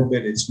not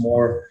morbid, it's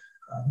more,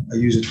 I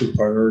use it to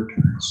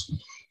prioritize.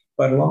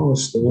 But along with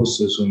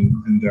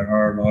Stoicism, and there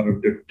are a lot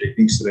of different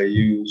techniques that I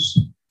use,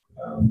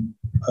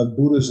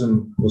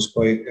 Buddhism was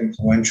quite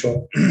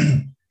influential.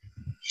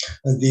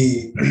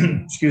 The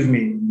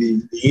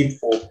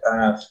Eightfold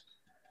Path,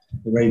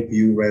 the right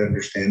view, right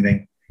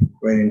understanding,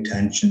 right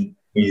intention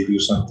when you do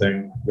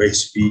something, right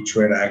speech,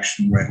 right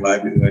action, right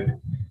livelihood,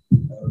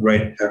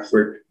 right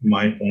effort,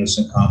 mindfulness,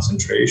 and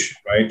concentration,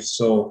 right?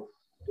 So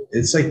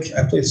it's like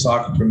I played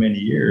soccer for many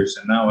years,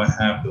 and now I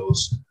have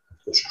those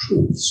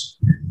truths,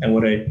 and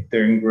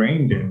they're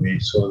ingrained in me,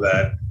 so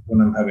that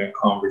when I'm having a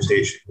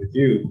conversation with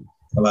you,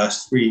 the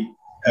last three: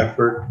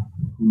 effort,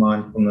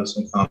 mindfulness,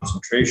 and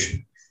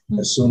concentration.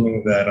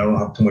 Assuming that I don't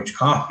have too much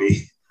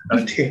coffee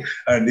on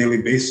a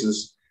daily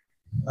basis,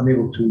 I'm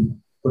able to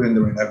put in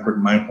the right effort,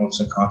 mindfulness,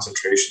 and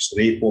concentration. So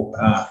the Eightfold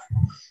Path.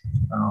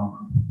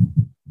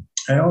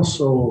 I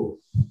also,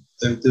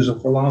 there's a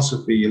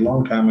philosophy a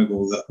long time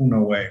ago, the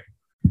Huna Way,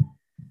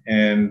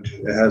 and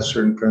it has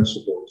certain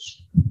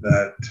principles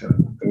that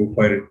were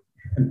quite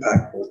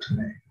impactful to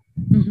me,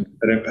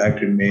 that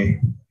impacted me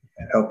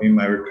and helped me in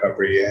my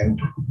recovery.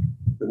 And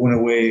the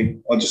Huna Way,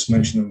 I'll just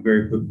mention them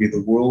very quickly.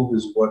 The world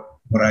is what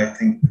I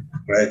think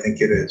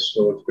it is.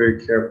 So it's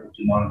very careful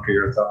to monitor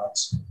your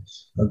thoughts.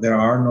 There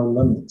are no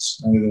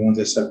limits, only the ones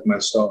I set for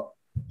myself.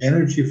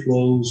 Energy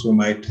flows where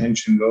my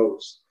attention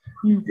goes.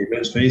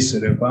 Let's face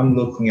it, if I'm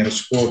looking at a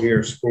score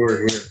here,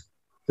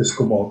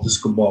 disco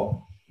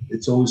ball,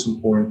 it's always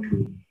important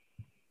to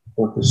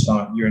focus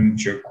on your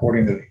energy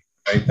accordingly,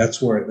 right?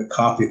 That's where the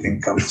coffee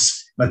thing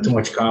comes, not too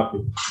much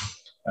coffee.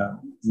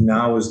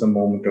 Now is the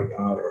moment of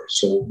power.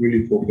 So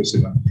really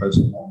focusing on the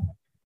present moment.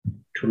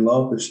 To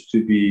love is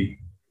to be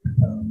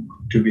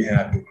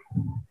happy,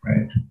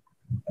 right?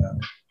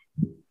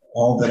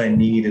 All that I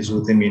need is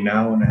within me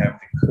now, and I have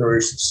the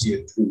courage to see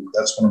it through.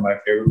 That's one of my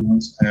favorite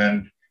ones.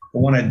 And the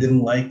one I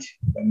didn't like,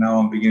 but now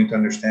I'm beginning to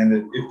understand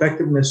it.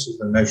 Effectiveness is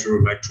the measure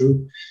of my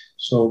truth.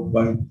 So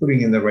by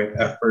putting in the right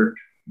effort,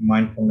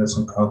 mindfulness,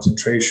 and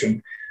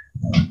concentration,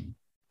 I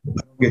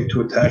don't get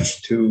too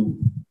attached to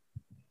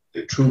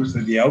the truth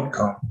or the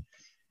outcome.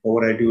 But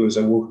what I do is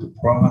I work the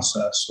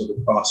process, so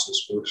the process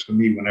works for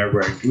me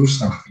whenever I do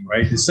something,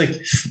 right? It's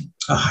like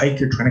a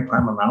hiker trying to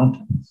climb a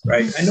mountain,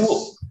 right? I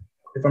know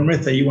if I'm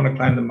Ritha, you want to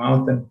climb the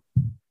mountain,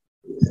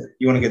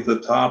 you want to get to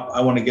the top,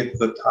 I want to get to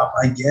the top,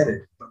 I get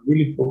it. But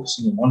really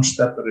focusing on one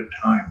step at a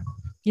time,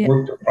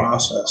 work the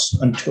process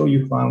until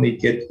you finally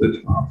get to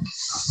the top,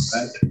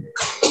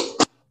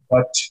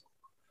 right?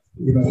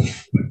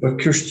 But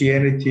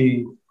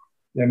Christianity,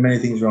 there are many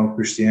things wrong with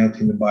Christianity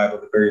in the Bible,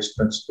 the various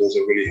principles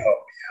that really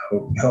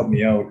help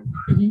me out.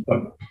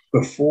 But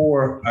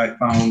before I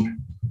found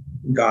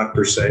God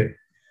per se,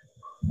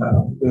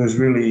 there was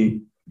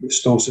really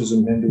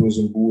Stoicism,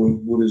 Hinduism,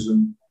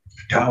 Buddhism,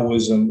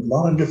 Taoism, a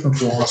lot of different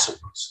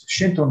philosophies.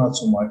 Shinto, not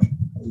so much,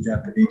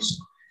 Japanese.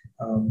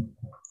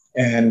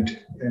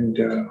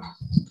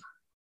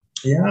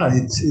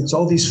 It's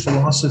all these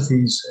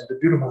philosophies. And the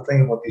beautiful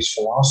thing about these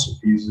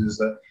philosophies is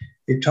that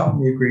they taught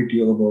me a great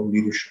deal about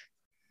leadership.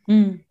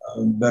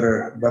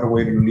 Better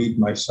way to lead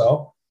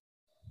myself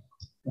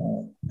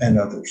and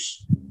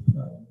others.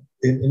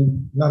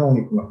 In not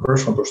only from a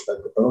personal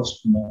perspective, but also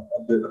from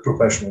a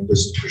professional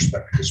business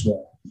perspective as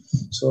well.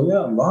 So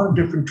a lot of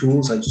different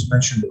tools. I just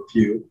mentioned a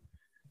few.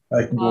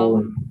 I can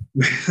go.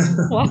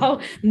 Wow,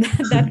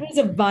 that was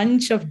a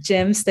bunch of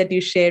gems that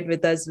you shared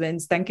with us,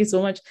 Vince. Thank you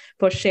so much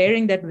for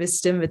sharing that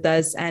wisdom with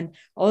us, and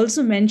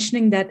also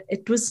mentioning that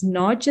it was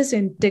not just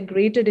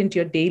integrated into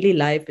your daily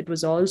life, it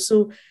was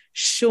also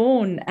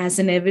shown as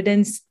an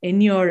evidence in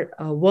your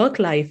work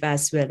life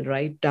as well,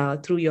 right?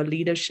 Through your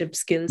leadership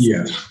skills.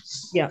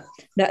 Yeah.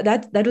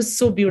 That was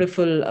so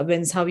beautiful,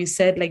 Vince, how you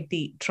said like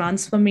the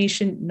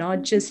transformation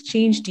not just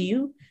changed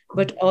you,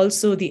 but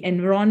also the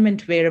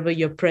environment wherever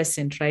you're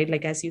present, right?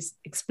 Like as you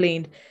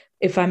explained,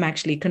 if I'm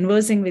actually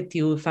conversing with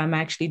you, if I'm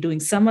actually doing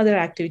some other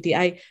activity,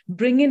 I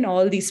bring in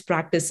all these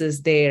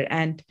practices there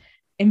and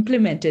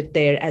implement it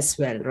there as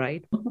well,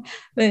 right?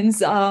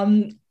 Vince,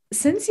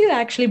 since you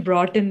actually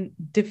brought in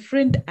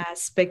different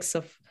aspects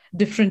of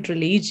different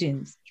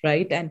religions,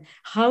 right? And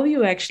how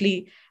you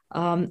actually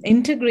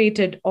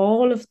integrated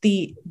all of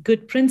the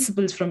good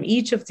principles from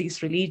each of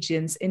these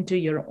religions into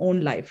your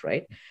own life,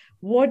 right?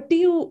 What do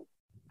you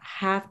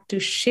have to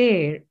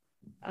share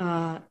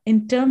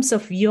in terms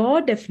of your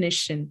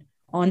definition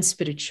on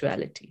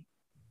spirituality?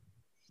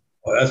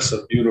 Well, that's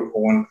a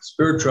beautiful one.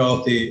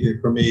 Spirituality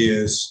for me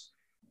is,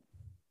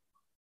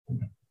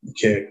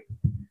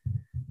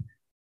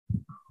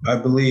 I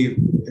believe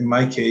in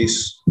my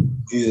case,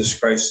 Jesus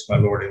Christ is my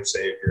Lord and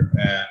Savior.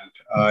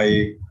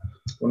 And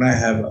when I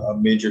have a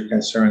major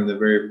concern, the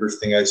very first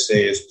thing I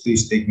say is,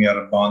 please take me out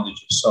of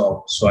bondage of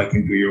self so I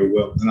can do your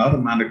will. And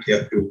automatically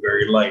I feel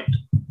very light,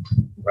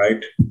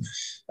 right?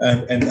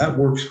 And that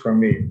works for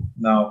me.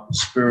 Now,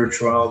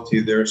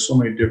 spirituality, there are so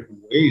many different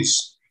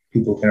ways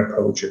people can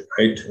approach it,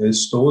 right?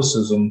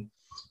 Stoicism,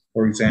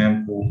 for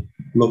example,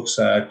 looks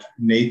at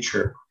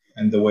nature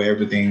and the way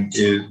everything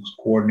is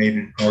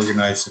coordinated and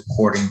organized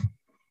according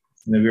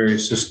in a very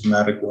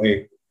systematic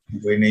way,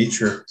 the way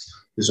nature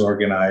is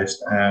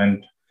organized.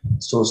 And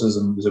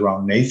Stoicism is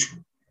around nature.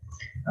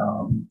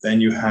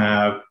 Then you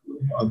have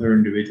other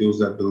individuals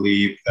that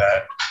believe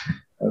that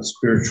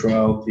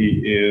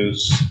spirituality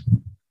is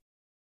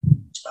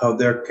how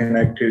they're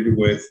connected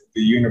with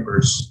the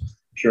universe,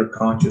 pure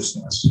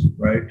consciousness,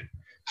 right?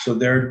 So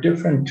there are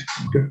different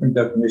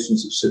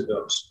definitions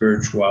of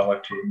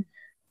spirituality,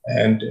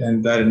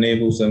 and that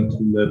enables them to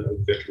live a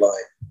good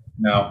life.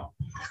 Now,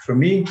 for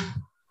me,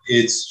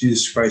 it's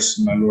Jesus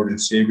Christ, my Lord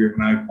and Savior,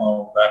 and I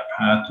follow that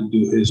path to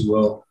do His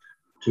will,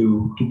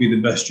 to be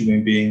the best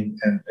human being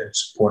and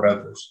support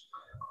others.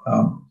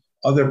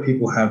 Other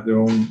people have their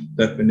own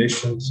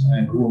definitions,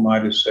 and who am I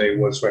to say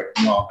what's right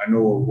and wrong? I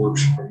know what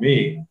works for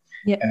me,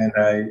 and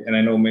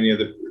I know many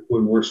other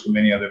what works for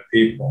many other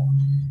people.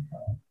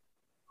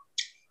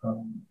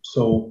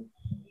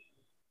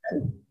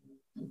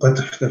 But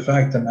the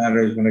fact of the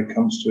matter is, when it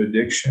comes to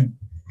addiction,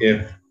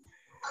 if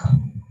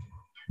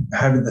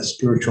having the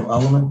spiritual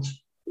element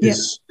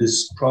is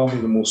probably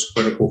the most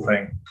critical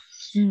thing.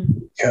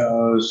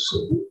 Because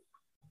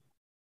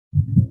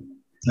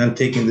I'm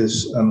taking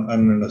this on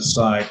an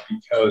aside,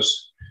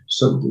 because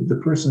the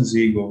person's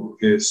ego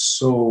is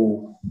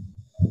so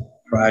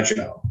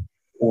fragile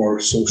or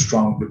so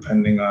strong,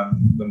 depending on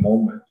the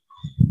moment,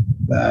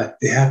 that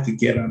they have to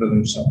get out of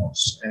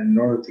themselves. And in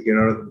order to get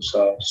out of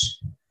themselves,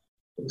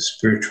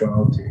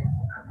 spirituality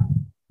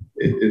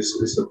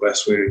is the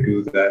best way to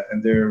do that.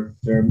 And there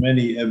are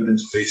many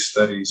evidence-based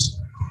studies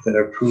that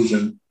have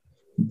proven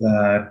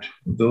that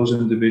those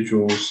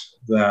individuals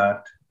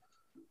that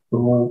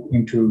go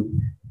into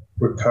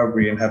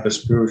recovery and have a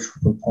spiritual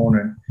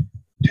component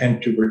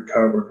tend to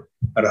recover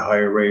at a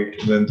higher rate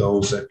than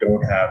those that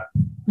don't have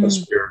a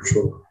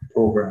spiritual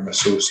program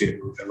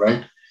associated with it,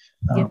 right?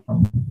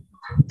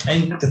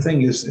 And the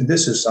thing is, and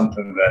this is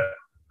something that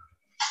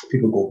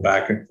people go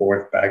back and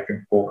forth,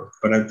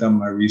 but I've done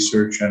my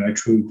research, and I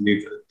truly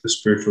believe that the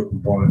spiritual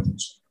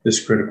component is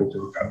critical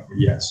to recovery,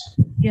 yes.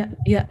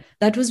 Yeah.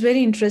 That was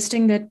very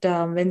interesting that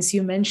Vince,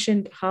 you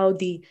mentioned how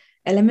the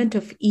element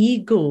of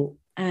ego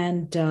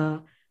and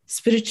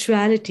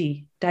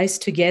spirituality ties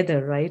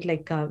together, right?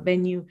 Like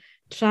when you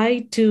try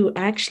to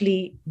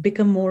actually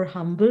become more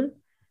humble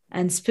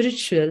and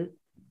spiritual,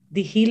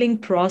 the healing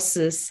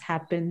process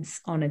happens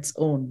on its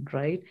own,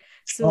 right?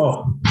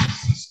 So,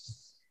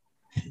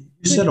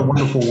 you said a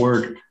wonderful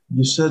word.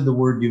 You said the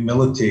word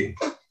humility.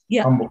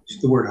 Yeah. Humble.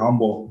 The word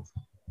humble.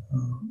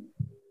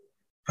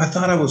 I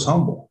thought I was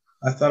humble.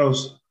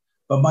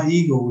 But my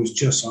ego was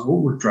just on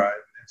overdrive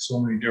in so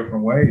many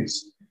different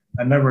ways.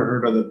 I never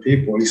heard other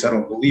people, at least I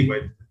don't believe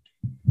I did.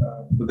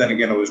 But then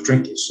again, I was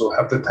drinking, so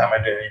half the time I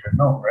didn't even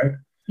know, right?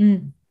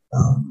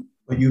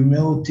 But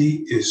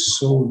humility is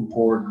so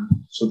important,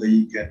 so that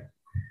you can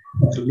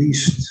at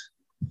least,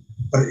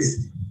 but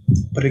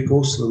it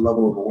goes to the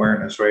level of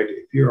awareness, right?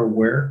 If you're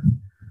aware,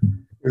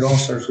 it all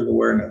starts with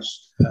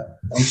awareness.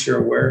 Once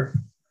you're aware,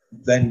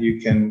 then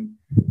you can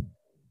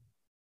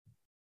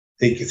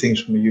take things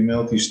from a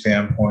humility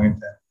standpoint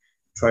and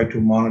try to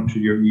monitor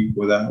your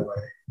ego that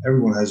way.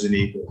 Everyone has an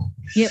ego.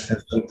 Yep.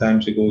 And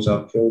sometimes it goes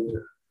out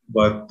kilter.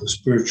 But the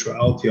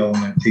spirituality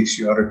element takes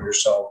you out of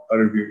yourself,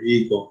 out of your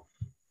ego,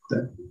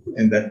 through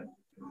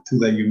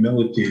that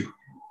humility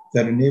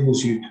that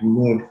enables you to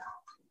live,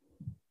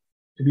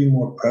 to be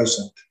more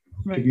present,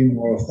 right, to be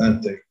more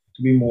authentic,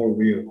 to be more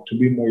real, to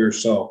be more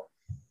yourself.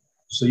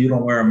 So you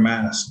don't wear a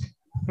mask.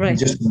 Right. You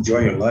just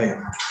enjoy your life.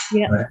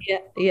 Yeah, right?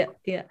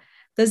 yeah.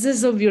 This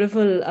is so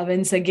beautiful,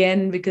 Vince,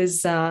 again,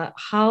 because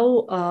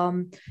how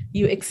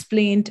you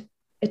explained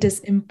it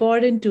is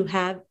important to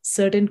have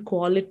certain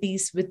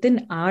qualities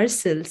within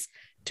ourselves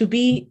to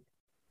be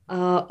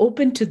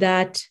open to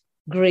that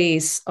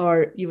grace,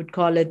 or you would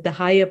call it the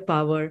higher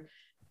power,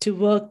 to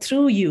work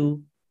through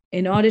you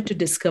in order to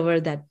discover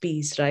that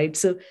peace, right?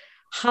 So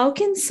how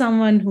can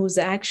someone who's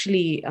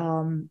actually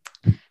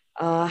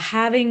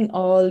having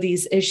all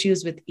these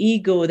issues with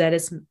ego that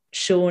is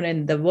shown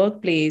in the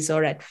workplace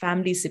or at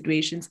family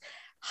situations,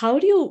 how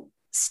do you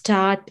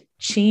start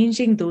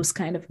changing those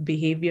kind of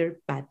behavior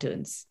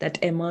patterns that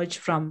emerge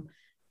from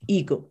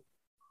ego?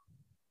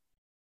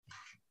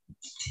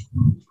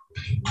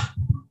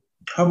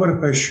 How about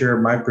if I share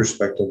my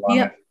perspective on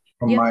it?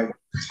 From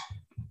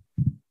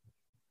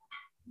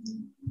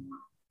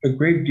a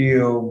great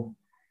deal,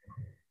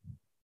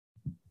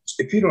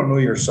 if you don't know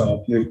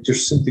yourself, you're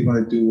just simply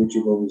going to do what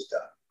you've always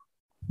done.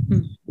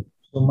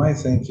 So my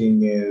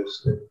thinking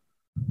is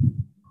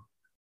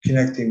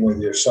connecting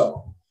with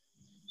yourself.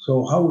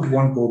 So how would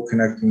one go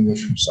connecting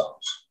with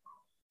themselves?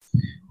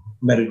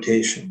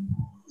 Meditation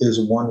is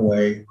one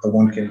way that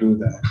one can do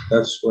that.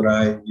 That's what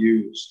I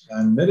use.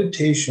 And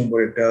meditation,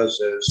 what it does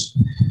is,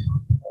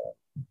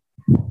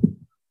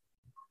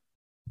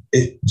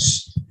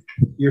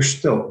 you're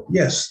still,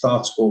 yes,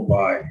 thoughts go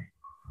by.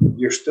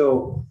 You're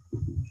still,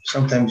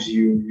 sometimes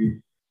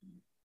you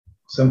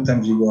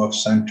go off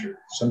center.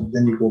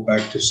 Then you go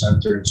back to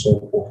center and so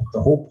forth.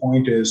 The whole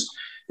point is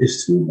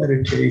through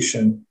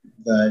meditation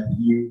that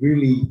you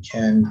really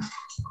can,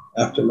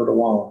 after a little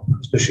while,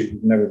 especially if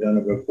you've never done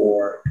it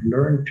before,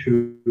 learn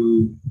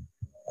to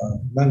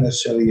not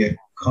necessarily get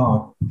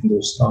caught in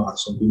those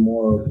thoughts and be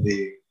more of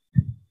the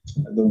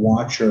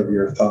watcher of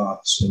your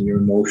thoughts and your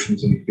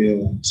emotions and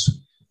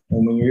feelings.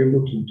 And when you're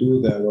able to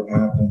do that, what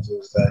happens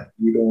is that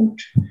you don't,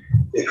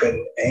 if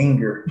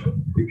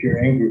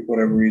you're angry for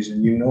whatever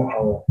reason, you know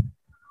how,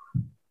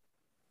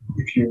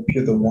 if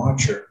you're the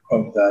watcher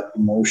of that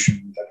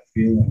emotion, that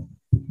feeling,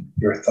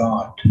 your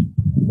thought,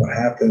 what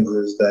happens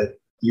is that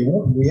you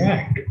won't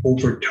react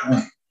over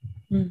time.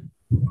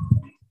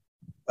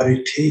 But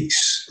it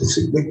takes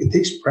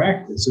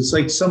practice. It's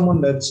like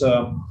someone that's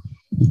I'm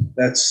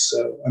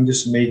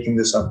just making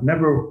this up,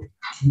 never,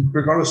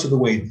 regardless of the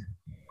weight,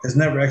 has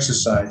never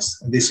exercised.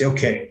 And they say,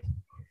 okay,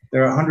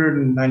 they're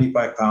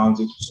 195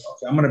 pounds.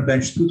 Okay, I'm going to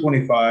bench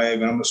 225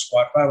 and I'm going to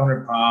squat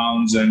 500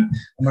 pounds and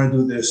I'm going to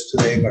do this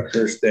today, my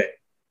first day.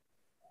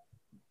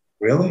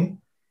 Really?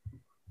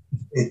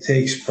 It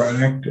takes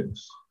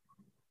practice.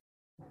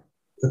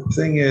 The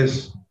thing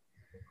is,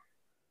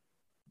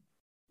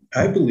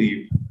 I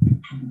believe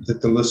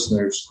that the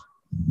listeners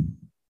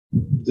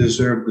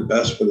deserve the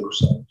best for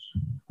themselves.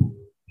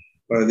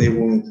 But are they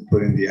willing to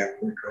put in the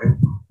effort, right?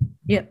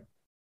 Yeah.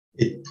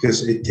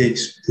 Because it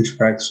takes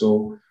practice.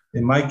 So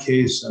in my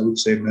case, I would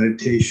say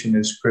meditation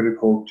is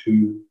critical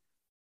to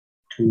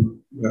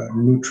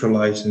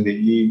neutralizing the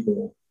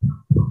ego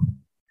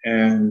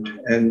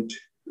and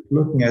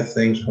looking at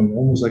things from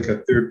almost like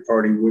a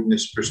third-party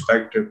witness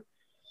perspective,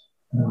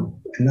 and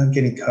not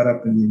getting caught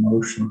up in the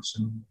emotions.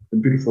 And the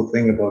beautiful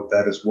thing about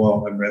that as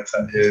well,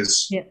 Amrita,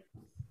 is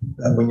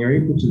that when you're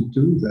able to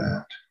do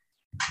that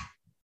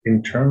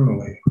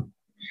internally,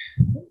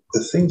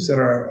 the things that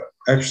are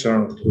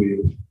external to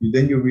you,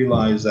 then you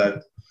realize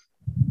that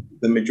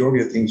the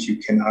majority of things you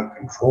cannot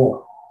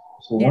control.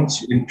 So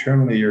once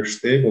internally you're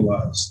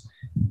stabilized,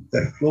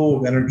 that flow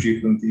of energy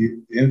from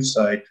the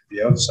inside to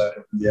the outside,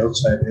 and from the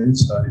outside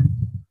inside,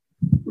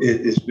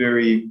 it is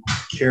very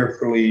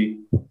carefully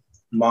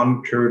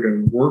monitored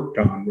and worked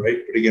on, right?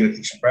 But again, it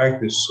takes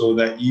practice so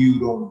that you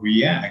don't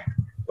react,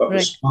 but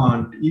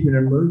respond to even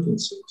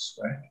emergencies,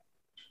 right?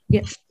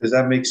 Yeah. Does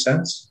that make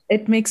sense?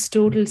 It makes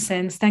total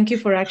sense. Thank you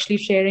for actually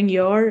sharing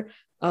your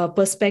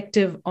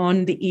perspective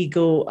on the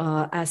ego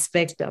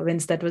aspect,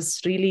 Vince. That was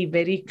really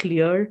very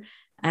clear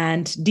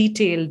and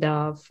detailed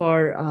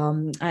for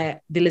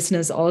the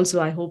listeners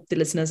also. I hope the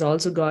listeners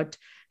also got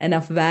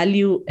enough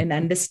value and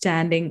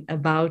understanding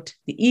about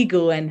the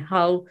ego and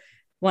how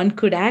one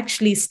could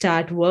actually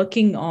start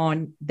working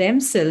on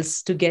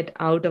themselves to get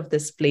out of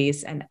this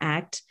place and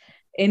act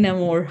in a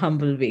more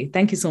humble way.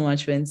 Thank you so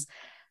much, Vince.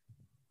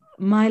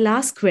 My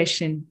last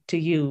question to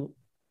you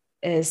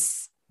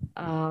is,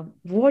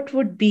 what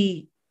would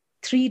be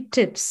 3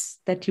 tips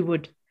that you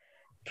would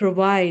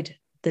provide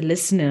the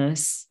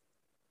listeners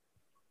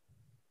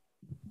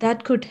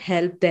that could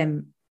help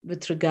them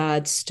with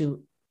regards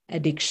to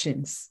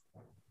addictions?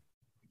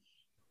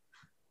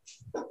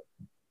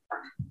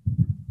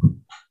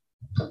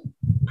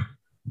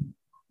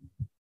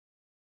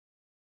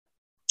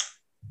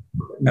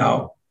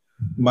 Now,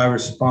 my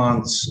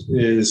response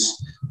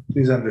is,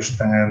 please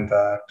understand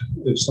that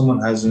if someone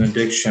has an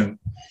addiction,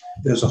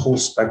 there's a whole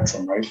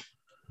spectrum, right?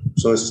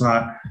 So it's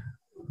not,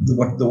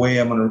 the way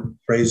I'm going to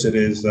phrase it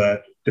is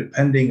that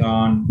depending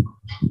on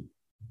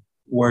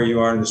where you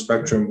are in the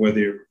spectrum, whether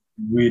you're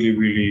really,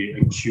 really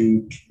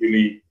acute,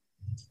 really,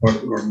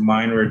 or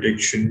minor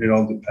addiction, it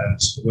all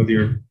depends. Whether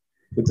you're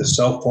with the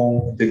cell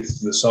phone, addicted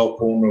to the cell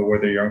phone, or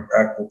whether you're on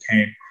crack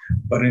cocaine.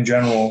 But in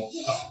general,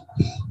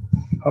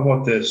 how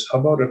about this? How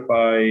about if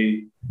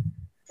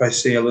I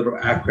say a little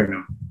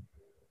acronym?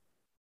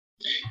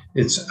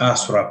 It's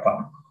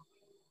ASRAPA.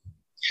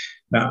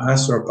 Now,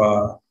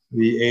 ASRAPA,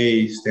 the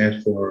A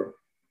stands for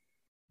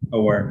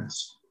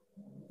awareness.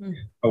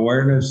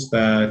 Awareness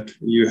that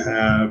you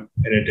have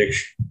an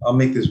addiction. I'll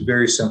make this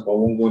very simple. I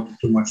won't go into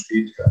too much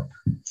detail.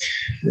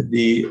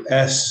 The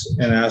S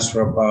in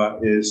ASRAPA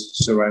is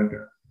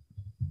surrender.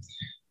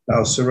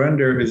 Now,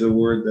 surrender is a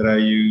word that I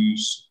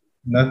use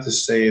not to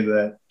say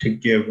that to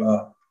give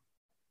up.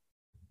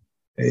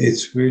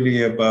 It's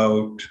really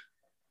about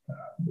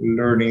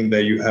learning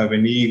that you have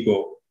an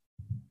ego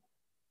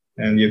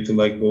and you have to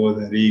let go of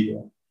that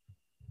ego,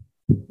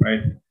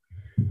 right?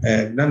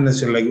 And not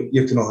necessarily like,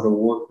 you have to know how to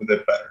work with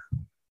it better.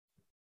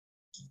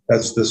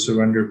 That's the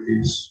surrender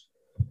piece.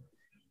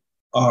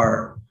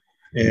 R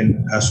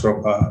in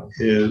ASRAPA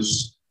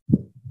is,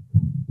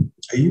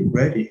 are you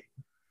ready?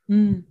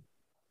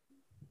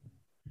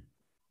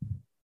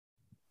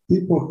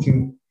 People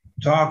can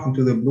talk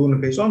into the blue in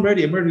the face. Oh, I'm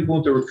ready to go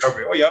into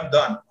recovery. Oh yeah, I'm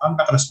done. I'm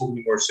not going to smoke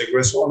any more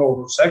cigarettes. Oh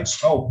no, sex?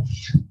 No,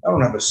 I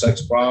don't have a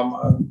sex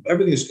problem.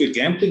 Everything is good.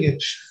 Gambling, I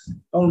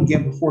only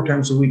gamble 4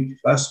 times a week.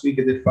 Last week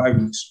I did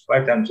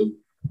 5 times a week.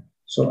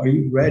 So are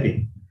you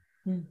ready?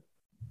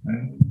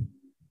 Right?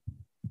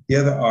 The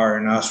other R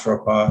in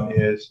ASRAPA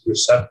is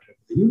receptive.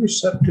 Are you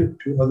receptive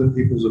to other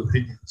people's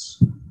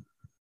opinions?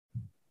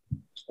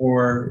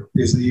 Or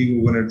is the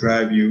ego going to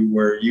drive you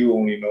where you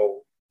only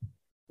know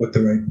what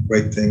the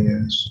right thing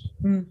is?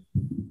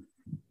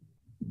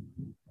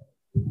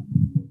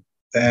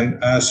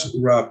 And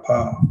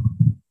ASRAPA,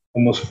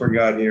 almost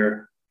forgot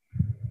here.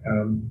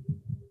 The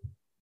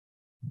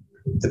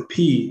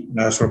P in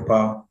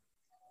ASRAPA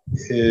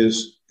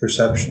is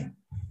perception.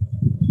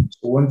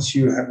 So once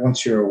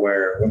you're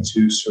aware, once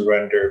you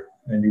surrender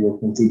and you're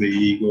working through the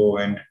ego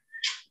and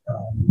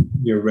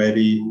you're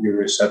ready, you're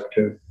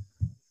receptive.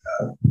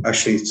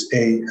 Actually, it's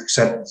A,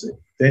 acceptance.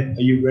 Then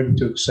are you ready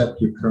to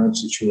accept your current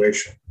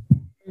situation?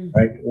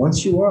 Right?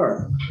 Once you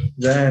are,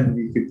 then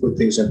you can put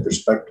things in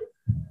perspective.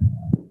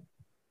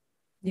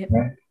 Yep.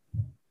 Right?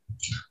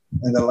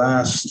 And the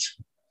last,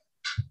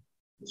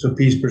 so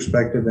peace,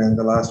 perspective, and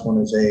the last one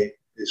is A,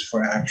 is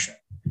for action.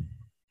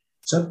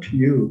 It's up to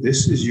you.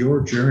 This is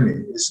your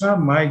journey. It's not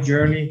my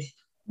journey.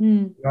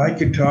 I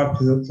could talk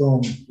to them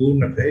blue in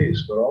the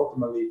face, but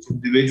ultimately it's an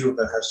individual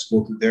that has to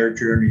go through their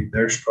journey,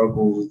 their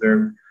struggles,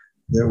 their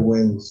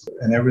wins,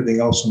 and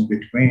everything else in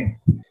between.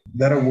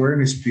 That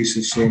awareness piece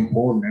is so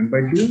important. And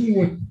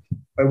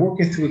by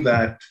working through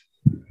that,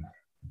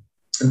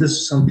 and this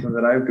is something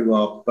that I've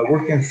developed, by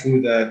working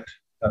through that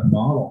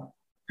model,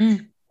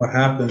 what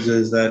happens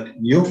is that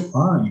you'll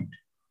find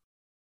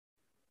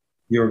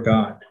your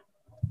God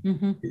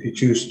if you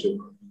choose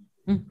to.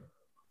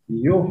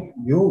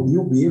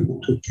 You'll be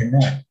able to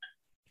connect.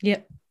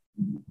 Yeah.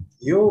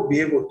 You'll be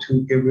able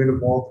to get rid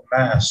of all the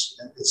masks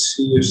and to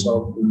see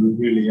yourself who you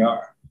really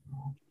are.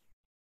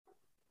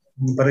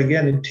 But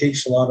again, it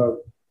takes a lot of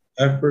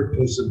effort,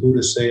 as the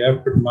Buddhists say,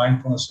 effort,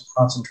 mindfulness, and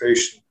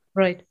concentration.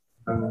 Right.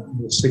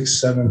 The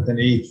 6th, 7th, and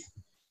 8th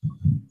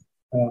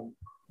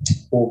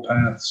full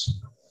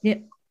paths. Yeah.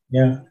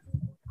 Yeah.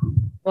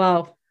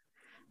 Wow.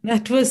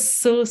 That was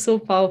so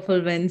powerful,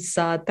 Vince.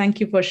 Thank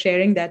you for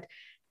sharing that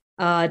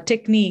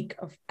technique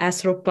of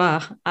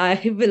Asropa. I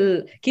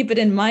will keep it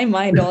in my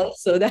mind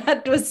also.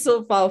 That was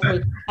so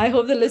powerful. I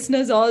hope the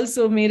listeners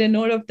also made a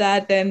note of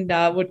that and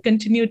would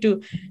continue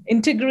to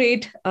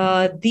integrate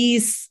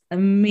these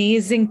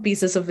amazing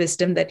pieces of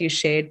wisdom that you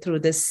shared through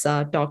this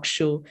talk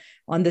show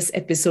on this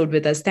episode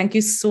with us. Thank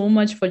you so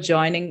much for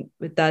joining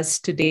with us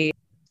today.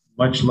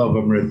 Much love,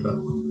 Amrita.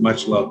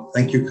 Much love.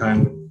 Thank you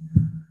kindly.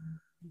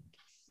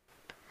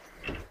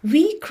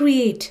 We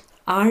create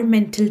our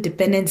mental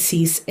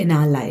dependencies in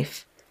our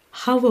life.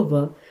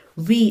 However,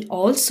 we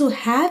also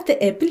have the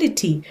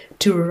ability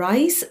to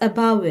rise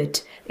above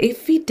it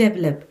if we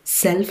develop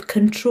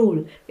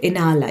self-control in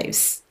our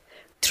lives.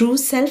 Through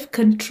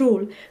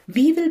self-control,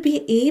 we will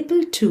be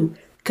able to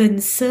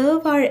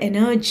conserve our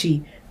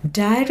energy,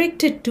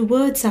 direct it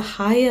towards a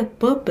higher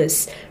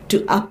purpose,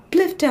 to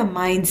uplift our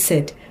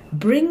mindset,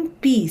 bring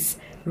peace,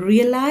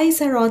 realize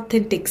our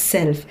authentic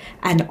self,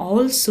 and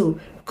also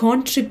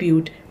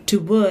contribute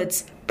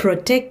towards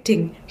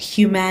protecting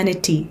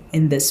humanity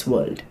in this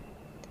world.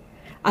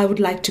 I would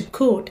like to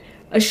quote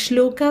a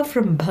shloka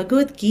from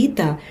Bhagavad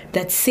Gita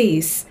that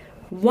says,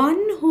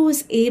 "One who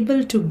is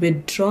able to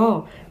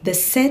withdraw the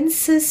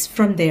senses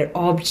from their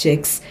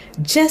objects,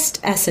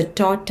 just as a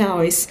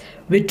tortoise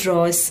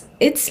withdraws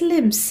its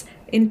limbs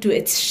into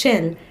its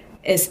shell,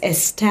 is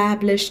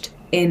established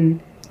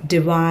in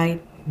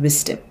divine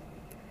wisdom."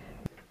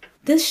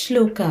 This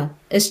shloka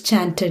is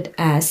chanted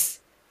as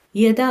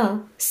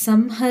Yada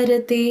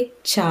samharate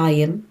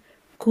chayam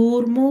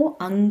kurmo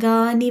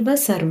anganiva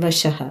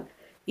sarvashaha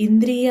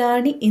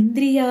indriyani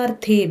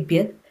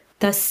indriyarthebhyat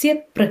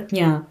tasya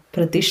prajna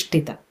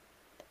pratishtita.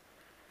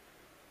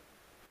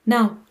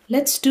 Now,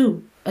 let's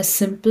do a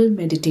simple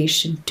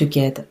meditation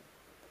together.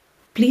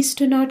 Please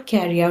do not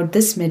carry out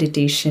this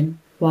meditation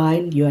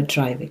while you are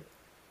driving.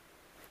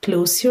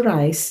 Close your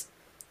eyes,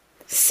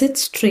 sit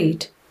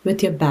straight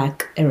with your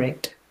back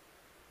erect.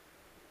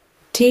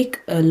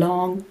 Take a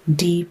long,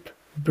 deep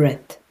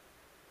breath.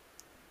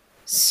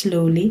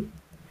 Slowly,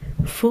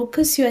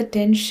 focus your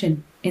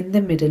attention in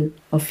the middle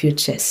of your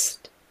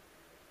chest.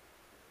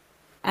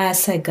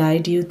 As I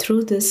guide you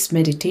through this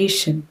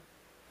meditation,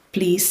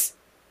 please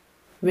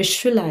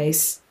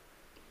visualize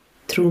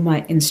through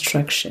my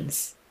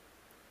instructions.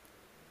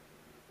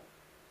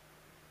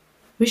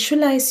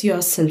 Visualize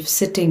yourself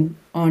sitting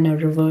on a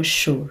river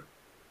shore.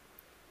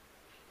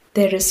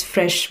 There is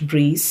fresh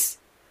breeze.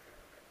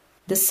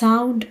 The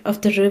sound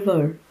of the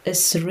river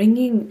is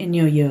ringing in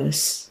your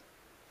ears.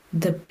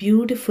 The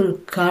beautiful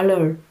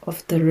color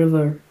of the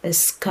river is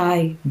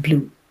sky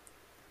blue.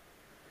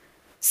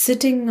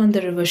 Sitting on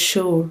the river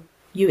shore,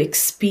 you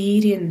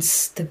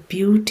experience the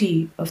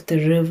beauty of the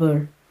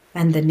river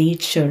and the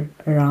nature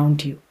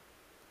around you.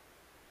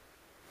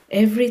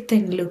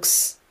 Everything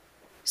looks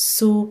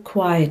so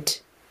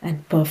quiet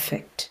and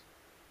perfect.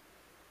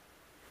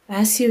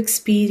 As you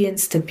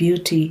experience the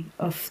beauty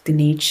of the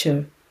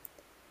nature,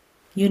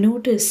 you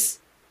notice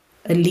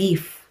a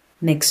leaf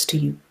next to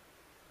you.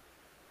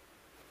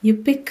 You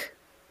pick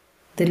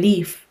the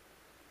leaf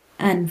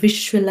and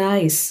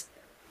visualize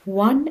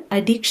one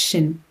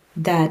addiction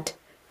that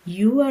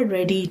you are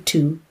ready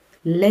to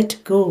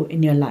let go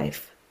in your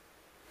life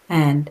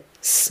and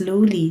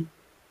slowly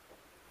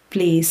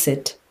place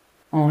it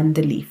on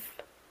the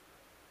leaf.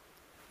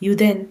 You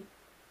then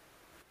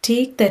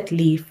take that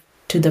leaf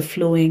to the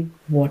flowing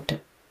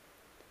water.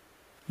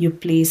 You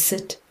place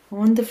it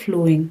on the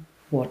flowing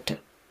water.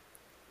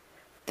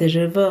 The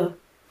river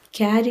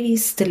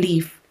carries the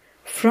leaf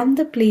from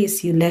the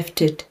place you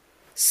left it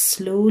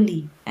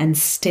slowly and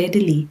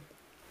steadily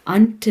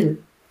until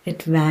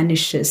it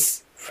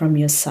vanishes from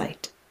your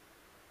sight.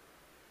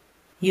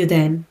 You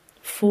then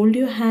fold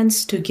your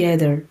hands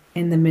together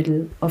in the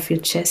middle of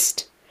your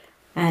chest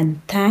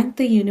and thank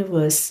the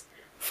universe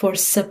for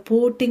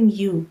supporting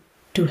you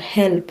to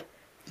help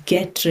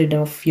get rid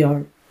of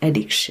your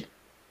addiction.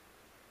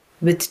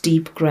 With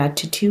deep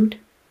gratitude,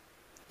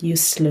 you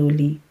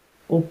slowly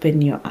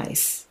open your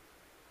eyes.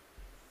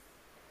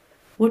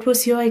 What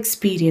was your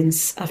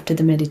experience after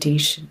the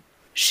meditation?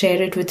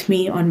 Share it with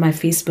me on my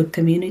Facebook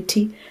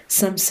community,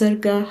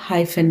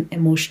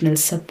 Samsarga-Emotional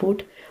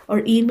Support,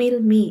 or email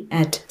me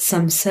at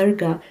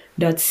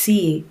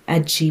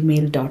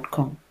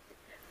samsarga.ca@gmail.com.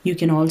 You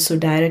can also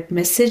direct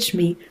message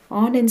me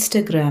on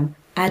Instagram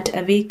at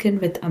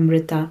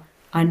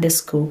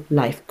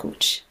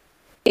awakenwithamrita_life-coach.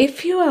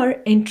 If you are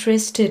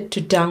interested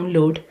to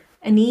download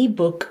an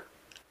ebook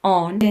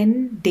on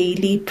 10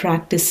 daily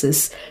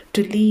practices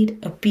to lead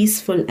a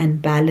peaceful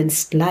and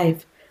balanced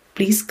life,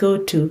 please go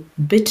to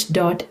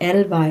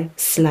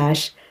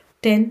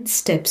bit.ly/10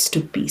 steps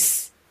to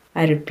peace.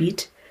 I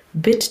repeat,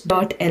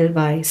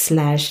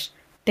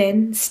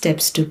 bit.ly/10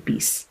 steps to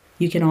peace.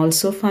 You can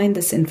also find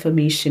this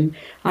information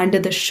under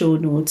the show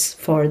notes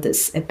for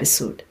this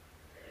episode.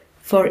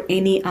 For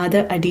any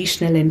other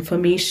additional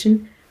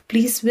information,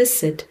 please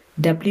visit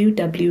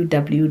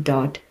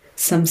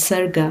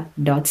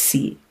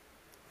www.samsarga.ca.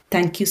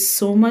 Thank you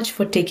so much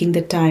for taking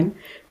the time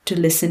to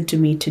listen to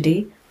me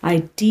today.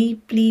 I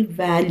deeply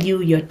value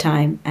your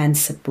time and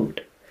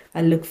support.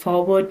 I look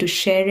forward to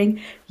sharing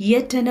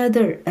yet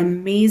another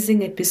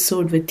amazing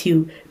episode with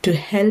you to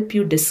help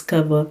you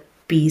discover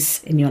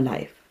peace in your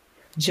life.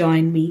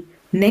 Join me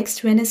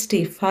next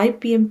Wednesday, 5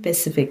 p.m.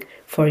 Pacific,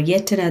 for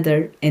yet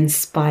another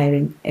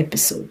inspiring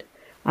episode.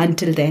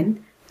 Until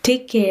then,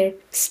 take care,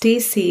 stay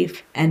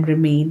safe, and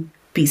remain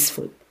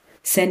peaceful.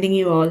 Sending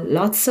you all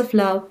lots of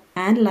love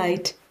and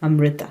light,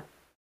 Amrita.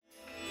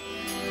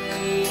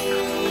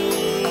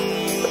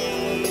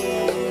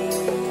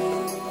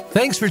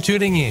 Thanks for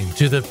tuning in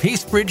to the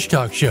Peace Bridge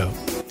Talk Show.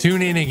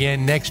 Tune in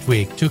again next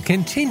week to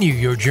continue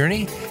your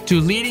journey to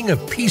leading a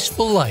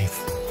peaceful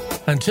life.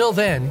 Until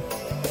then,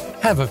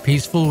 have a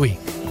peaceful week.